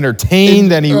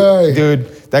entertained, and Right.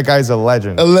 dude, that guy's a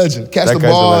legend. A legend. Catch That the guy's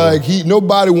a ball legend. like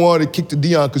nobody wanted to kick to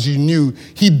Deion because you knew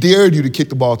he dared you to kick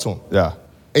the ball to him. Yeah,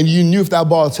 And you knew if that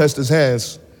ball touched his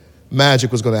hands,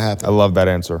 magic was going to happen. I love that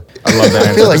answer. I love that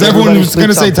answer. feel like Because everyone everybody was going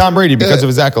to sleeps say on- Tom Brady because of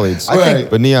his accolades. I think-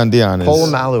 But Deion is.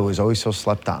 Polomalu was always so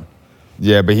slept on.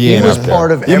 Yeah, but he He ain't was up there.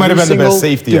 part of He every might have been the single best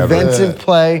safety ever. defensive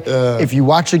play. If you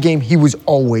watch the game, he was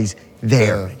always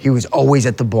there. He was always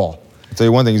at the ball. I'll tell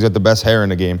you one thing, he's got the best hair in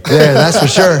the game. Yeah, that's for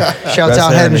sure. Shouts Best out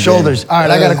hair Head in and the Shoulders. game. All right,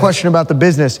 I got a question about the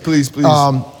business. Please, please.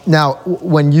 Now,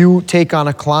 when you take on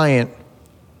a client,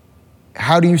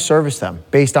 how do you service them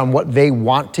based on what they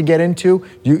want to get into?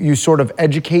 You sort of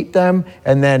educate them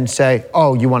and then say,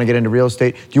 oh, you want to get into real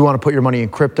estate? Do you want to put your money in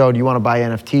crypto? Do you want to buy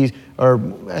NFTs?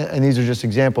 And these are just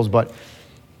examples, but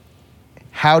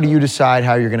how do you decide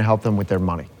how you're going to help them with their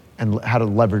money and how to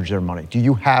leverage their money? Do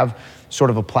you have sort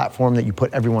of a platform that you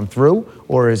put everyone through,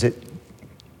 or is it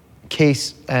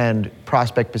case and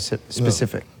prospect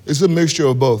specific? It's a mixture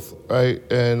of both, right?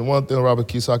 And one thing Robert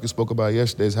Kiyosaki spoke about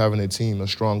yesterday is having a team, a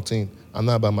strong team. I'm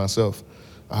not by myself.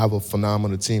 I have a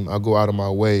phenomenal team. I go out of my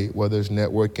way, whether it's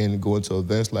networking, going to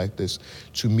events like this,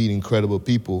 to meet incredible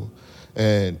people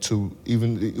and to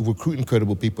even recruit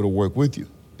incredible people to work with you.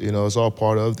 You know, it's all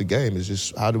part of the game. It's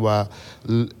just how do I,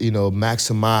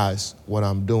 maximize what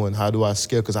I'm doing? How do I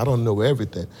scale? Because I don't know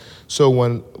everything. So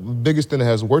the biggest thing that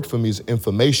has worked for me is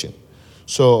information.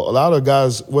 So a lot of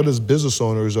guys, whether it's business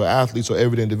owners or athletes or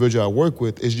every individual I work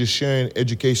with, is just sharing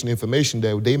education information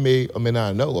that they may or may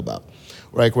not know about.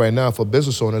 Right now, for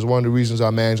business owners, one of the reasons I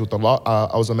managed with I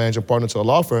was a managing partner to a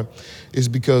law firm, is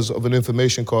because of an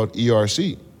information called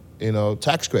ERC,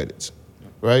 tax credits.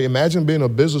 Right? Imagine being a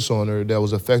business owner that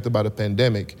was affected by the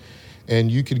pandemic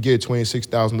and you could get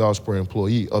 $26,000 per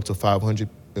employee, up to 500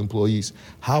 employees.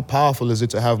 How powerful is it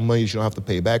to have money you don't have to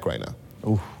pay back right now?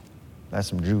 Ooh, that's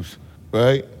some juice.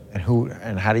 Right?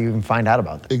 And how do you even find out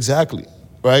about that? Exactly.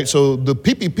 Right? So the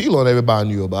PPP loan everybody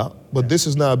knew about, but this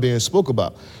is not being spoke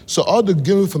about. So all the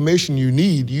good information you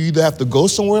need, you either have to go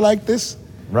somewhere like this,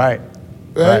 Right.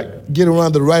 right? Get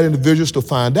around the right individuals to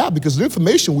find out, because the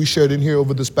information we shared in here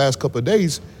over this past couple of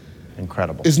days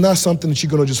Incredible. is not something that you're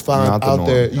gonna just find Not the out norm.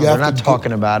 there. No, they're not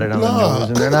talking about it on the news,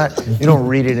 and they're not. You don't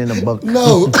read it in a book.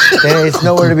 No. It's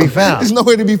nowhere to be found. It's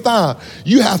nowhere to be found.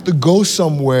 You have to go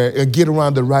somewhere and get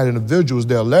around the right individuals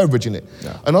that are leveraging it.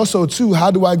 Yeah. And also, too,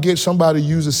 how do I get somebody to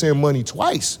use the same money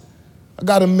twice? I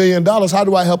got $1 million. How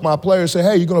do I help my players say,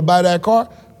 hey, you're gonna buy that car?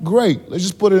 Great. Let's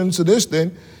just put it into this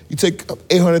then. You take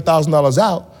 $800,000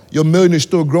 out, your million is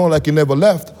still growing like you never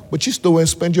left, but you still ain't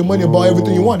spend your money and buy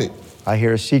everything you wanted. I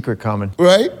hear a secret coming.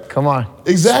 Right? Come on.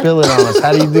 Exactly. Spill it on us.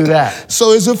 How do you do that?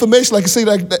 So it's information, like I say,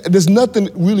 there's nothing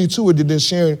really to it than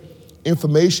sharing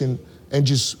information and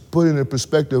just putting it in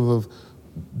perspective of,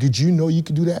 did you know you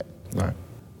could do that? Right.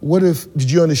 Did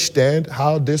you understand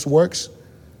how this works?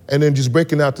 And then just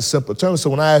breaking out the simple terms. So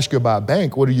when I ask you about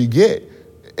bank, what do you get?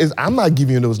 I'm not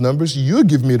giving you those numbers, you're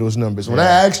giving me those numbers. When I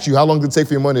asked you how long did it take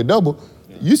for your money to double,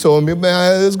 you told me,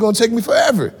 man, it's gonna take me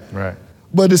forever. Right.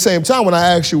 But at the same time, when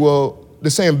I ask you, well, the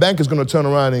same bank is gonna turn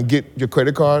around and get your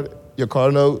credit card, your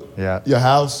car note, your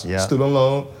house, student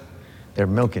loan. They're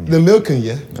milking you. They're milking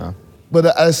you. Yeah.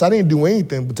 But I didn't do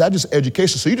anything, but that's just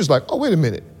education. So you're just like, oh, wait a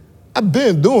minute. I've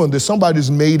been doing this.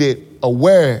 Somebody's made it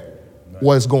aware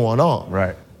what's going on.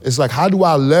 Right. It's like, how do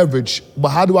I leverage, but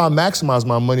how do I maximize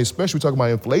my money, especially we're talking about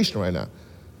inflation right now.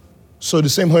 So the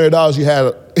same $100 you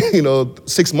had,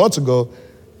 6 months ago,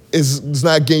 is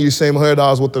not getting you the same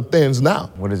 $100 worth of things now.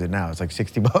 What is it now? It's like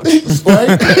 $60.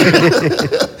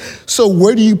 Right? So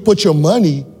where do you put your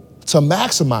money to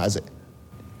maximize it?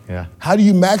 Yeah. How do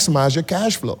you maximize your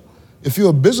cash flow? If you're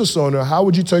a business owner, how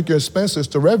would you take your expenses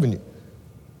to revenue?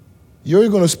 you're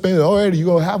going to spend it already. You're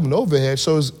going to have an overhead.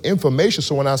 So it's information.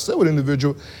 So when I sit with an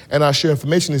individual and I share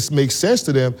information that makes sense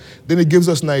to them, then it gives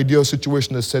us an ideal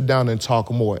situation to sit down and talk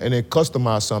more and then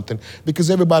customize something because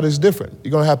everybody's different.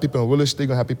 You're going to have people in real estate, you're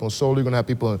going to have people in solar, you're going to have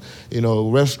people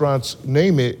in, restaurants,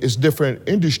 name it. It's different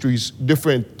industries,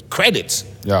 different credits.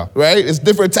 Yeah. Right? It's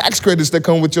different tax credits that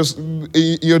come with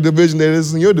your division that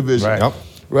isn't your division. Right. Yep.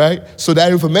 Right? So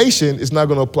that information is not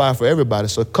going to apply for everybody.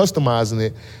 So customizing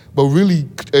it, but really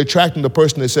attracting the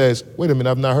person that says, wait a minute,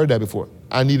 I've not heard that before.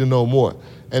 I need to know more.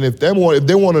 And if they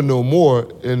want to know more,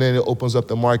 and then it opens up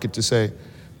the market to say,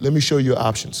 let me show you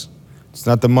options. It's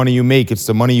not the money you make, it's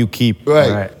the money you keep.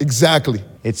 Right. Exactly.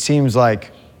 It seems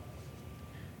like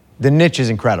the niche is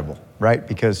incredible, right?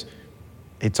 Because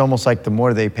it's almost like the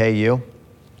more they pay you,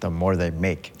 the more they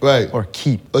make. Right. Or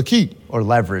keep. Or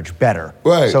leverage better.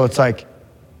 Right. So it's like,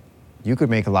 you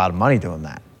could make a lot of money doing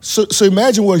that. So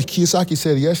imagine what Kiyosaki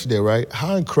said yesterday, right?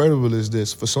 How incredible is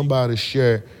this for somebody to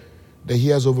share that he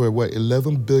has over,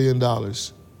 $11 billion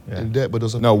in debt, but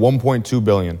doesn't... No, 1.2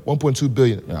 billion. 1.2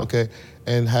 billion, Yeah. okay?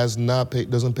 And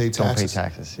doesn't pay taxes. Don't pay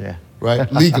taxes, yeah.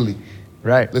 Right? Legally.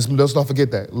 Right. Let's not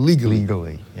forget that. Legally.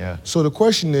 Legally, yeah. So the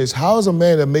question is, how is a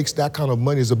man that makes that kind of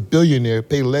money as a billionaire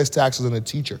pay less taxes than a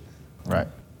teacher? Right.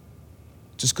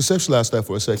 Just conceptualize that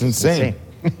for a second. It's insane.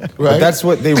 Right? But that's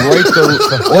what they write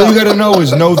all you gotta know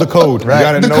is know the code. Right. You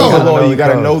gotta The know code. the law, you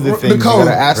gotta code. know the The things, you code.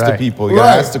 gotta ask the Right. people, you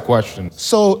gotta Right. ask the questions.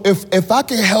 So if I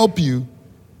can help you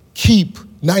keep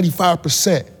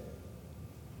 95%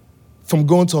 from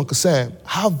going to Uncle Sam,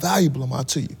 how valuable am I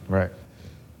to you? Right.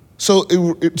 So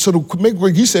to make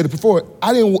what you said it before,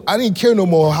 I didn't care no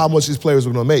more how much these players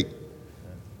were gonna make.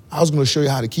 I was gonna show you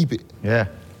how to keep it. Yeah.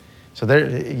 So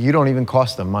you don't even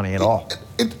cost them money at all.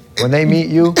 When they meet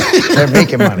you, they're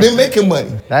making money. They're making money.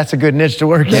 That's a good niche to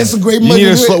work That's a in. great You money.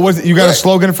 need you got a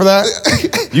slogan for that?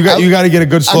 You got to get a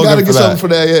good I slogan gotta for get that. something for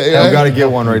that. Yeah. You got to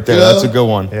get one right there. Yeah. That's a good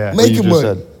one. Yeah. What you Making just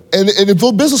money. said. And if you're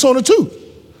a business owner too.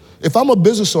 If I'm a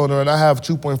business owner and I have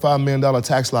 $2.5 million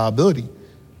tax liability,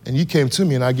 and you came to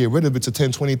me and I get rid of it to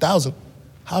 10, 20,000,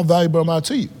 how valuable am I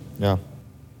to you? Yeah.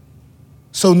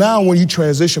 So now when you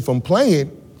transition from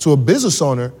playing to a business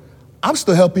owner, I'm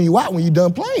still helping you out when you're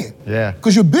done playing. Yeah.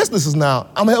 Because your business is now,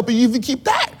 I'm helping you even keep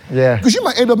that. Yeah. Because you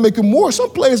might end up making more.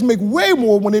 Some players make way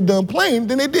more when they're done playing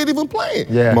than they did even playing.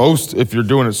 Yeah. Most, if you're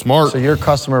doing it smart. So your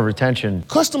customer retention.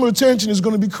 Customer retention is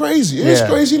going to be crazy. It's Yeah.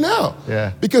 crazy now.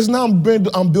 Yeah. Because now I'm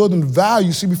building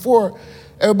value. See, before,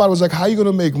 everybody was like, how are you going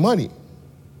to make money?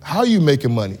 How are you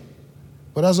making money?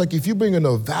 But I was like, if you bring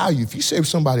enough value, if you save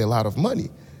somebody a lot of money,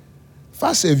 if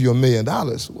I save you $1 million,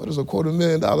 what is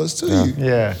 $250,000 to you?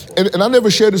 Yeah. And I never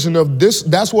shared this enough.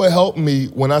 That's what helped me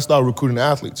when I started recruiting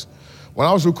athletes. When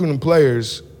I was recruiting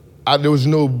players, there was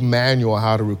no manual on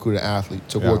how to recruit an athlete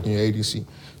to work in your agency.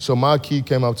 So my key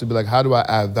came up to be like, how do I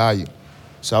add value?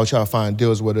 So I would try to find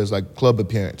deals where there's like club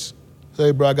appearance. Say,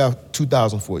 hey, bro, I got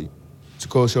 $2,000 for you to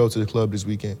go show up to the club this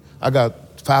weekend. I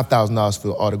got $5,000 for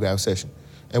the autograph session,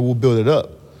 and we'll build it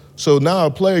up. So now a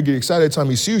player get excited every time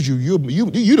he sees you. You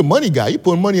the money guy. You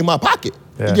putting money in my pocket.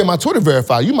 Yeah. You get my Twitter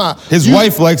verified. His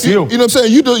wife likes you. You know what I'm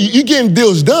saying? You getting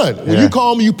deals done. When you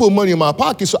call me, you put money in my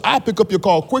pocket. So I pick up your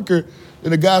call quicker than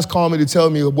the guys call me to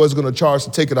tell me what's going to charge to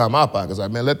take it out of my pocket. It's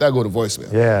like, man, let that go to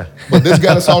voicemail. Yeah. But this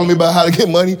guy that's telling me about how to get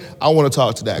money, I want to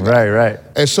talk to that guy. Right.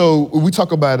 And so we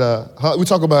talk about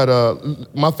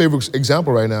my favorite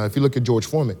example right now. If you look at George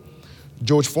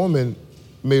Foreman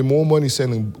made more money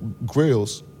selling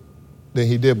grills than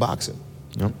he did boxing.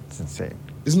 Yep. It's insane.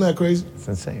 Isn't that crazy? It's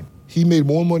insane. He made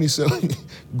more money selling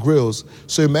grills.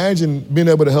 So imagine being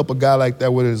able to help a guy like that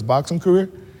with his boxing career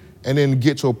and then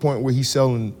get to a point where he's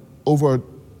selling over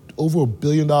 $1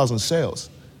 billion in sales.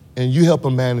 And you help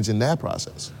him manage in that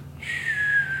process.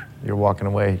 You're walking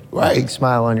away, Right. big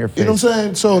smile on your face. You know what I'm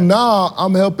saying? So now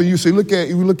I'm helping you. So you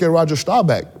look at Roger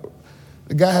Staubach.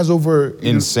 The guy has over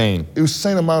Insane.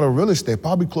 Insane amount of real estate,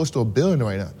 probably close to $1 billion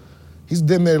right now. He's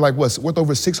been there like worth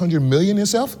over 600 million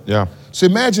himself. Yeah. So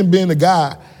imagine being the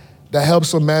guy that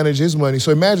helps him manage his money.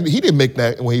 So imagine he didn't make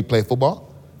that when he played football.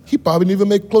 He probably didn't even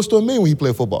make close to $1 million when he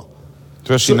played football.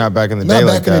 Especially not back in the day Not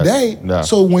like back in the day. Yeah.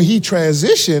 So when he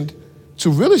transitioned to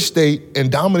real estate and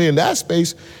dominating that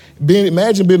space,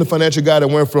 imagine being a financial guy that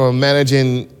went from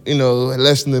managing,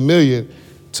 less than $1 million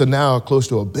to now close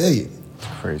to $1 billion.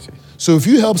 Crazy. So if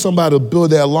you help somebody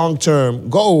build that long-term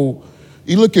goal,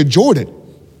 you look at Jordan.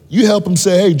 You help him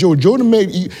say, hey, Jordan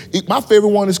my favorite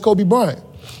one is Kobe Bryant.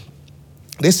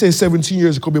 They say 17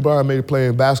 years Kobe Bryant made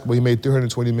playing basketball, he made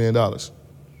 $320 million.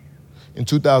 In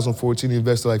 2014, he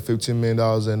invested like $15 million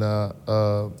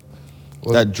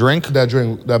in that drink?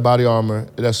 That body armor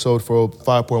that sold for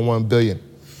 $5.1 billion.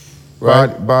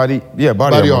 right? Body Body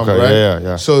armor. armor, Okay. right?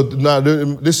 Yeah. So now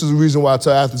this is the reason why I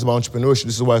tell athletes about entrepreneurship.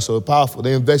 This is why it's so powerful.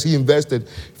 He invested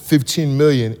 $15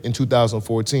 million in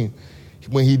 2014.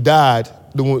 When he died,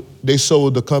 they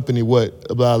sold the company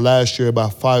about last year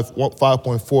about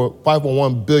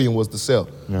 5.1 billion was the sale.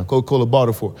 Yeah. Coca-Cola bought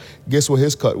it for. Guess what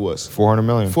his cut was? 400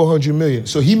 million. 400 million.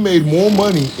 So he made more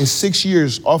money in 6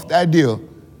 years off that deal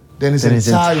than his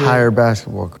entire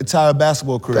basketball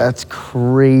career. That's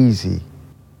crazy.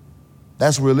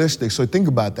 That's realistic. So think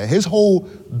about that. His whole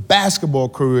basketball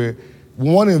career,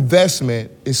 one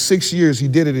investment in 6 years, he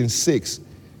did it in 6,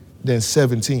 then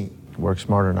 17. Work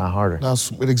smarter, not harder.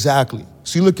 Exactly.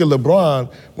 So you look at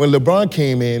LeBron, when LeBron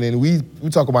came in and we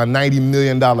talk about $90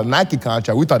 million Nike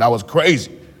contract, we thought that was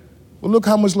crazy. Well, look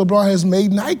how much LeBron has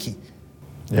made Nike.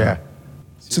 Yeah.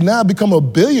 So now become a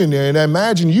billionaire, and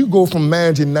imagine you go from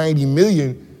managing 90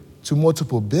 million to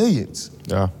multiple billions.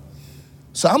 Yeah.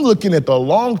 So I'm looking at the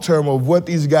long term of what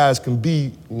these guys can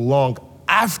be long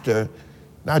after,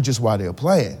 not just while they're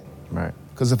playing. Right.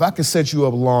 Because if I can set you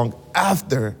up long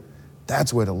after,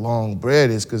 that's where the long bread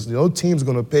is, because no team's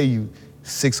gonna pay you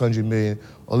 $600 million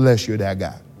unless you're that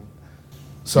guy.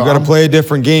 So you got to play a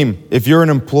different game. If you're an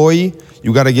employee,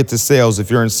 you got to get to sales.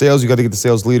 If you're in sales, you got to get to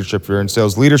sales leadership. If you're in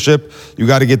sales leadership, you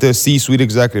got to get to a C-suite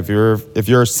executive. If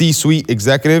you're a C-suite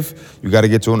executive, you got to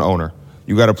get to an owner.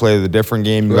 You got to play the different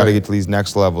game. You got to get to these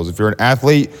next levels. If you're an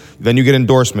athlete, then you get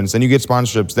endorsements, then you get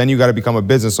sponsorships, then you got to become a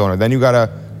business owner, then you got to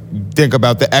think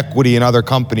about the equity in other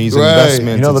companies,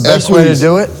 investments. You know the best way to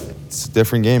do it? It's a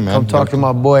different game, man. Come talk to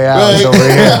my boy Alex over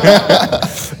here.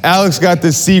 Alex got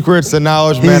the secrets, the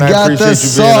knowledge, man. I appreciate you being on.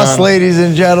 He's got the sauce, ladies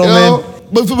and gentlemen.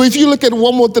 But if you look at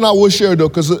one more thing I will share, though,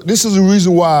 because this is the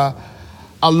reason why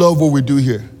I love what we do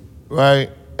here, right?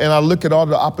 And I look at all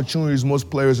the opportunities most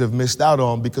players have missed out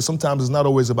on, because sometimes it's not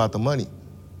always about the money.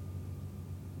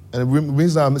 And the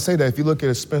reason I say that, if you look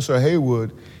at Spencer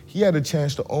Haywood, he had a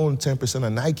chance to own 10%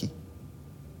 of Nike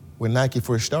when Nike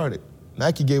first started.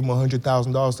 Nike gave him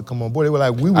 $100,000 to come on board. They were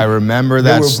like, I remember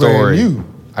that story. Brand new.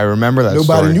 I remember that story.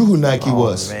 Nobody knew who Nike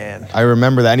was. Man. I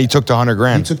remember that, and he took the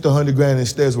 $100,000. He took the $100,000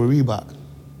 instead with Reebok.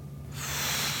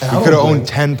 He could have owned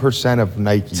 10% of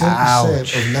Nike.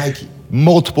 10% of Nike.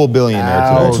 Multiple billionaire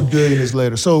today. Multiple billionaires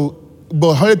later. So,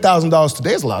 but $100,000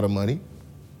 today is a lot of money.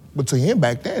 But to him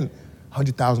back then,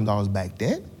 $100,000 back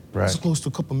then, that's close to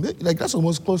a couple million. Like, that's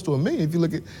almost close to $1 million if you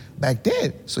look at back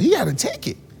then. So he had to take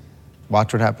it.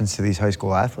 Watch what happens to these high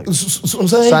school athletes. So I'm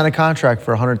saying? Sign a contract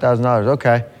for $100,000.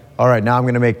 Okay. All right, now I'm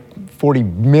going to make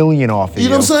 $40 million off of you. You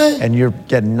know what I'm saying? And you're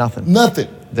getting nothing. Nothing.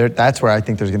 That's where I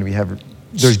think there's going to be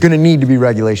there's going to need to be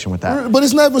regulation with that. But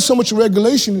it's not even so much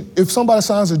regulation. If somebody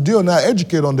signs a deal, not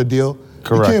educated on the deal,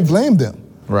 you can't blame them.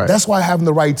 Right. That's why having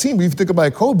the right team. If you think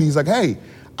about Kobe, he's like, hey,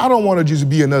 I don't want to just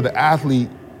be another athlete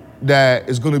that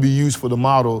is going to be used for the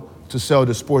model to sell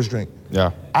the sports drink.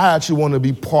 Yeah. I actually want to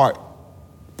be put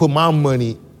my own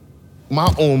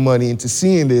money into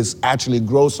seeing this actually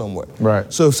grow somewhere.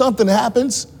 Right. So if something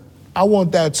happens, I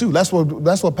want that too. That's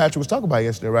what Patrick was talking about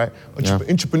yesterday, right?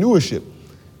 Entrepreneurship.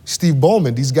 Steve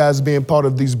Ballmer, these guys being part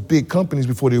of these big companies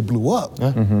before they blew up.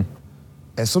 Yeah. Mm-hmm.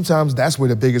 And sometimes that's where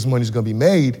the biggest money is going to be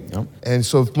made. Yep. And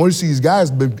so if most of these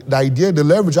guys, the idea, the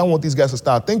leverage I want these guys to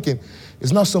start thinking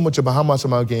is not so much about how much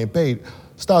am I getting paid.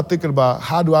 Start thinking about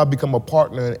how do I become a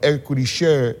partner and equity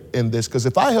share in this? Because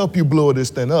if I help you blow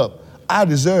this thing up, I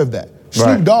deserve that.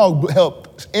 Snoop Dogg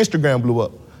helped Instagram blow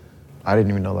up. I didn't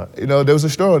even know that. You know, there was a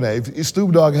story on that. If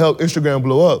Snoop Dogg helped Instagram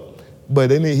blow up, but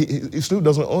then Snoop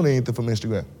doesn't own anything from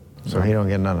Instagram. So he don't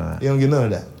get none of that. He don't get none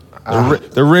of that.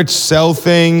 The rich sell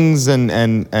things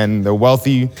and the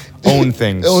wealthy own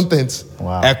things. Own things.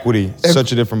 Wow. Equity,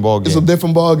 such a different ballgame. It's a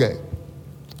different ballgame.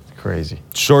 Crazy.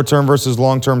 Short-term versus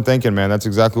long-term thinking, man. That's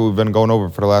exactly what we've been going over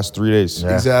for the last 3 days.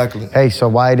 Yeah. Exactly. Hey, so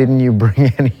why didn't you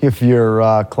bring any of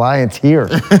your clients here?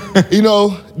 You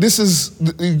know, this is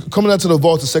coming out to the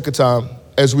vault the second time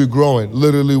as we're growing.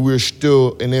 Literally, we're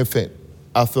still an infant,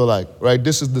 I feel like, right?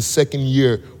 This is the second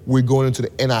year we're going into the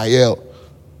NIL.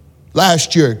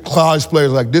 Last year, college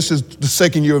players, like, this is the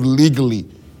second year of legally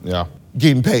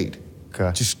getting paid. Okay.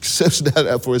 Just accept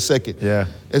that for a second. Yeah.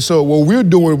 And so what we're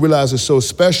doing, realize is so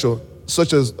special,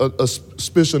 such as a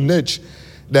special niche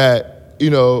that, you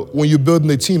know, when you're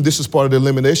building a team, this is part of the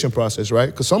elimination process, right?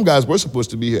 Because some guys were supposed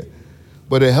to be here,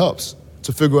 but it helps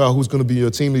to figure out who's going to be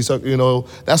your team. You know,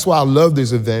 that's why I love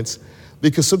these events,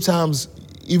 because sometimes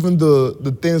even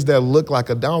the things that look like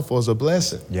a downfall is a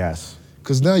blessing. Yes.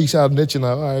 Because now you start niching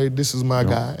out, all right, this is my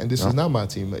guy, and this is not my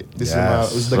teammate. This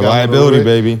is the reliability, guy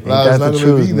baby. That's the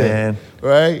truth, man.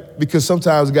 Right? Because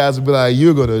sometimes guys will be like,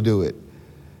 you're going to do it.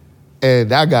 and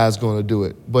that guy's gonna do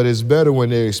it. But it's better when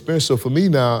they're experienced. So for me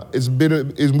now, it's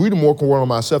really more concerned on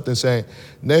myself than saying,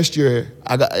 next year,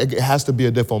 it has to be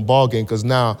a different ball game, because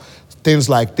now things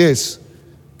like this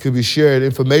could be shared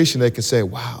information that can say,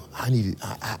 wow, I need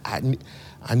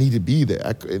to be there.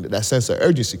 That sense of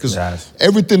urgency, because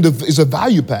everything is a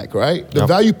value pack, right? The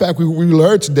value pack we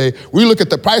learned today, we look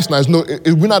at the price now,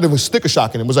 we're not even sticker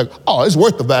shocking it. It's like, oh, it's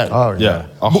worth the value. Oh, yeah,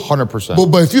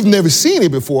 100%. But if you've never seen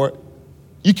it before,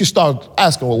 you can start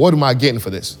asking, well, what am I getting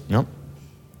for this? Yep.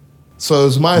 So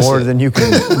it's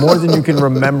mindset. More than you can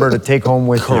remember to take home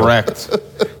with you. Correct.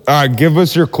 All right, give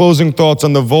us your closing thoughts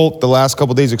on the Vault, the last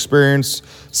couple days' experience,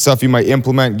 stuff you might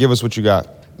implement. Give us what you got.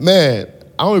 Man,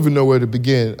 I don't even know where to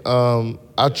begin.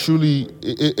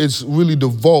 It's really the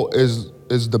Vault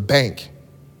is the bank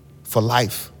for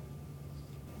life.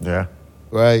 Yeah.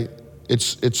 Right?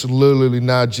 It's literally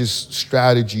not just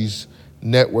strategies,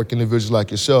 network individuals like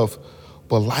yourself,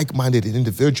 but like-minded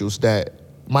individuals that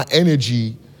my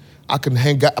energy, I can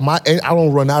hang out, I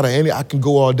don't run out of energy. I can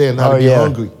go all day and not be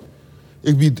hungry.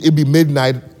 It'd be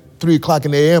midnight, 3 o'clock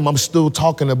in the a.m., I'm still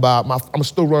talking about, I'm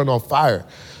still running on fire.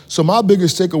 So my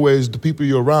biggest takeaway is the people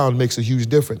you're around makes a huge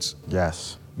difference.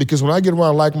 Yes. Because when I get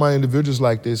around like-minded individuals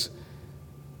like this,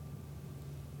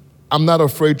 I'm not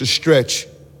afraid to stretch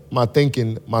my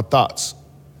thinking, my thoughts,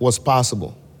 what's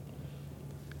possible.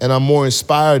 And I'm more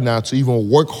inspired now to even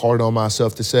work hard on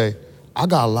myself to say, I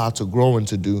got a lot to grow and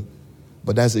to do,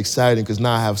 but that's exciting because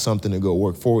now I have something to go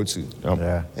work forward to.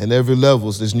 Yeah. And every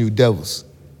levels, there's new devils.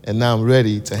 And now I'm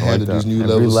ready to handle these new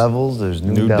levels. Every levels, there's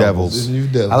new devils. There's new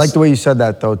devils. I like the way you said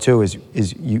that though too, is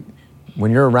you, when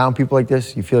you're around people like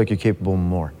this, you feel like you're capable of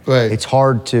more. Right. It's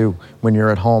hard to, when you're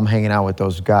at home hanging out with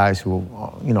those guys who,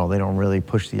 they don't really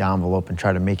push the envelope and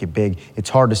try to make it big.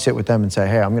 It's hard to sit with them and say,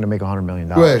 hey, I'm gonna make $100 million.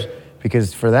 Right.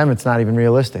 Because for them, it's not even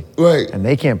realistic. Right. And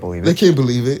they can't believe it. They can't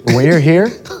believe it. But when you're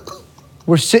here,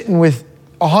 we're sitting with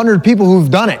 100 people who've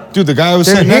done it. Dude, the guy I was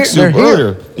sitting next to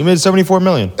earlier, he made $74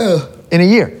 million. In a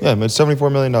year. Yeah, made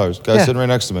 $74 million. Guy sitting right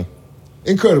next to me.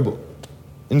 Incredible.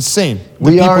 Insane.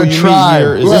 We are a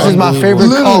tribe. This is my favorite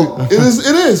cult. It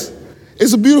is.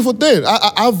 It's a beautiful thing.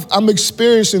 I'm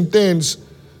experiencing things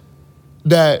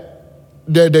that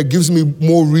gives me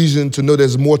more reason to know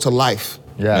there's more to life.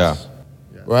 Yes.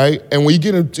 Yeah. Right? And when you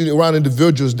get around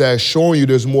individuals that are showing you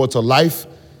there's more to life,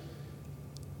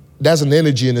 that's an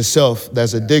energy in itself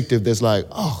that's addictive, that's like,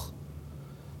 oh.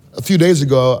 A few days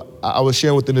ago, I was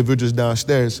sharing with the individuals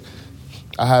downstairs.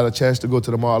 I had a chance to go to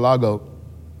the Mar-a-Lago,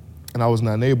 and I was in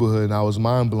that neighborhood, and I was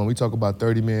mind blown. We talk about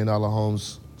 $30 million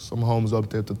homes, some homes up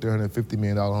there to $350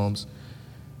 million homes.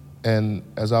 And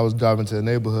as I was driving to the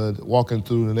neighborhood, walking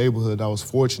through the neighborhood, I was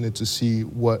fortunate to see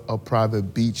what a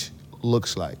private beach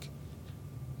looks like.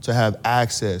 To have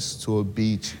access to a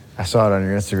beach. I saw it on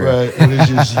your Instagram. Right, and it's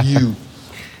just you.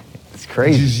 It's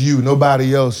crazy. It's just you,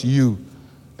 nobody else, you.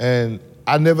 And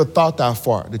I never thought that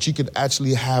far, that you could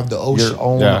actually have the ocean. Your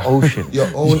own ocean.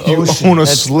 Your own You ocean. own a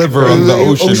sliver of the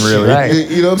ocean, really. Right.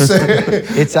 You know what I'm saying?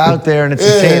 It's out there and it's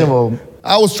attainable.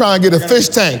 I was trying to get a fish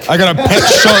tank. I got a pet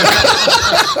shark.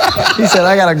 He said,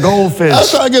 I got a goldfish. I was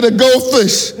trying to get a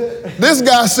goldfish. This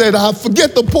guy said,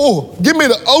 forget the pool. Give me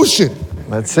the ocean.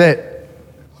 That's it.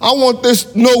 I want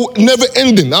this never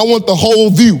ending. I want the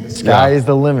whole view. Sky is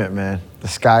the limit, man. The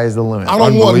sky is the limit. I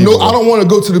don't want to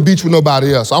go to the beach with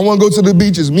nobody else. I want to go to the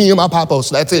beach as me and my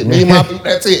papos. That's it. Me and my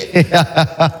that's it.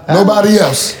 Nobody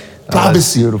else.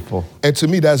 Privacy. That's beautiful. And to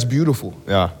me, that's beautiful.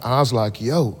 Yeah. And I was like,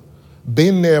 yo,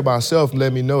 being there myself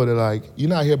let me know that like you're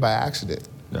not here by accident.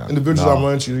 Yeah. Individuals I'm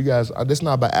running to, you guys, this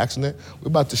not by accident. We're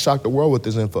about to shock the world with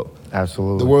this info.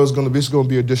 Absolutely. The world's gonna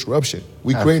be a disruption.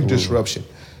 We create disruption.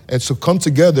 And so come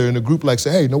together in a group like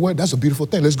say, hey, you know what? That's a beautiful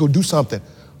thing. Let's go do something.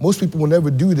 Most people will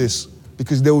never do this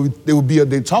because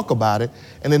they talk about it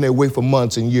and then they wait for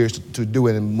months and years to do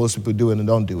it, and most people do it and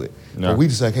don't do it. Yeah. But we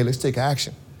just like, hey, let's take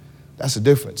action. That's the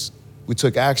difference. We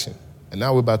took action, and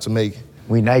now we're about to make.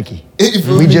 We Nike.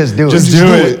 We just do it. Just do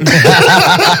it.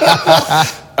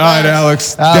 All right,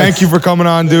 Alex. Thank you for coming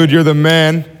on, dude. You're the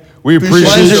man. We appreciate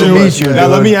Pleasure to meet you, Now,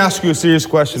 dude. let me ask you a serious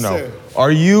question, though. sir.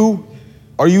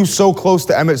 Are you so close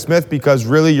to Emmitt Smith because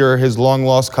really you're his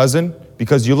long-lost cousin?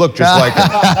 Because you look just like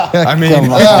him. I mean,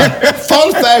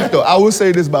 Fun fact, though. I will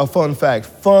say this about fun fact.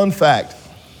 Fun fact.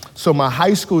 So my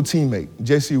high school teammate,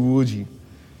 Jesse Wuji,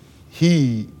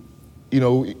 he,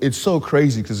 it's so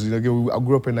crazy because I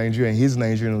grew up in Nigeria and he's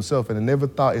Nigerian himself, and I never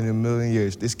thought in a million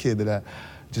years this kid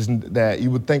that you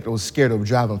would think was scared of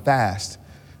driving fast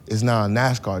is now a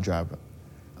NASCAR driver.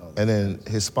 And then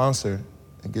his sponsor,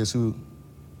 and guess who?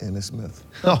 Emmitt Smith.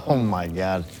 Oh my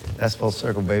God. That's full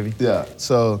circle, baby. Yeah.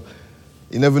 So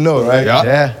You never know, right?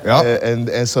 Yeah.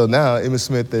 And so now Emmitt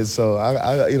Smith is so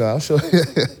I'll show you.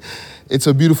 It's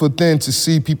a beautiful thing to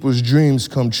see people's dreams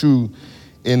come true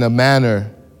in a manner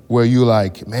where you're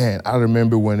like, man, I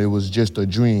remember when it was just a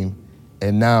dream,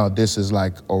 and now this is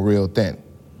like a real thing.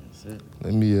 That's it.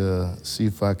 Let me see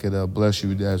if I could bless you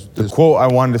with that. The quote I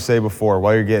wanted to say before,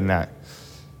 while you're getting that.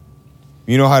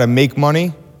 You know how to make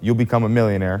money, you'll become a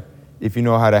millionaire. If you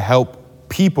know how to help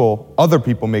other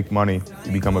people make money,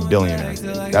 you become a billionaire.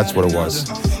 That's what it was.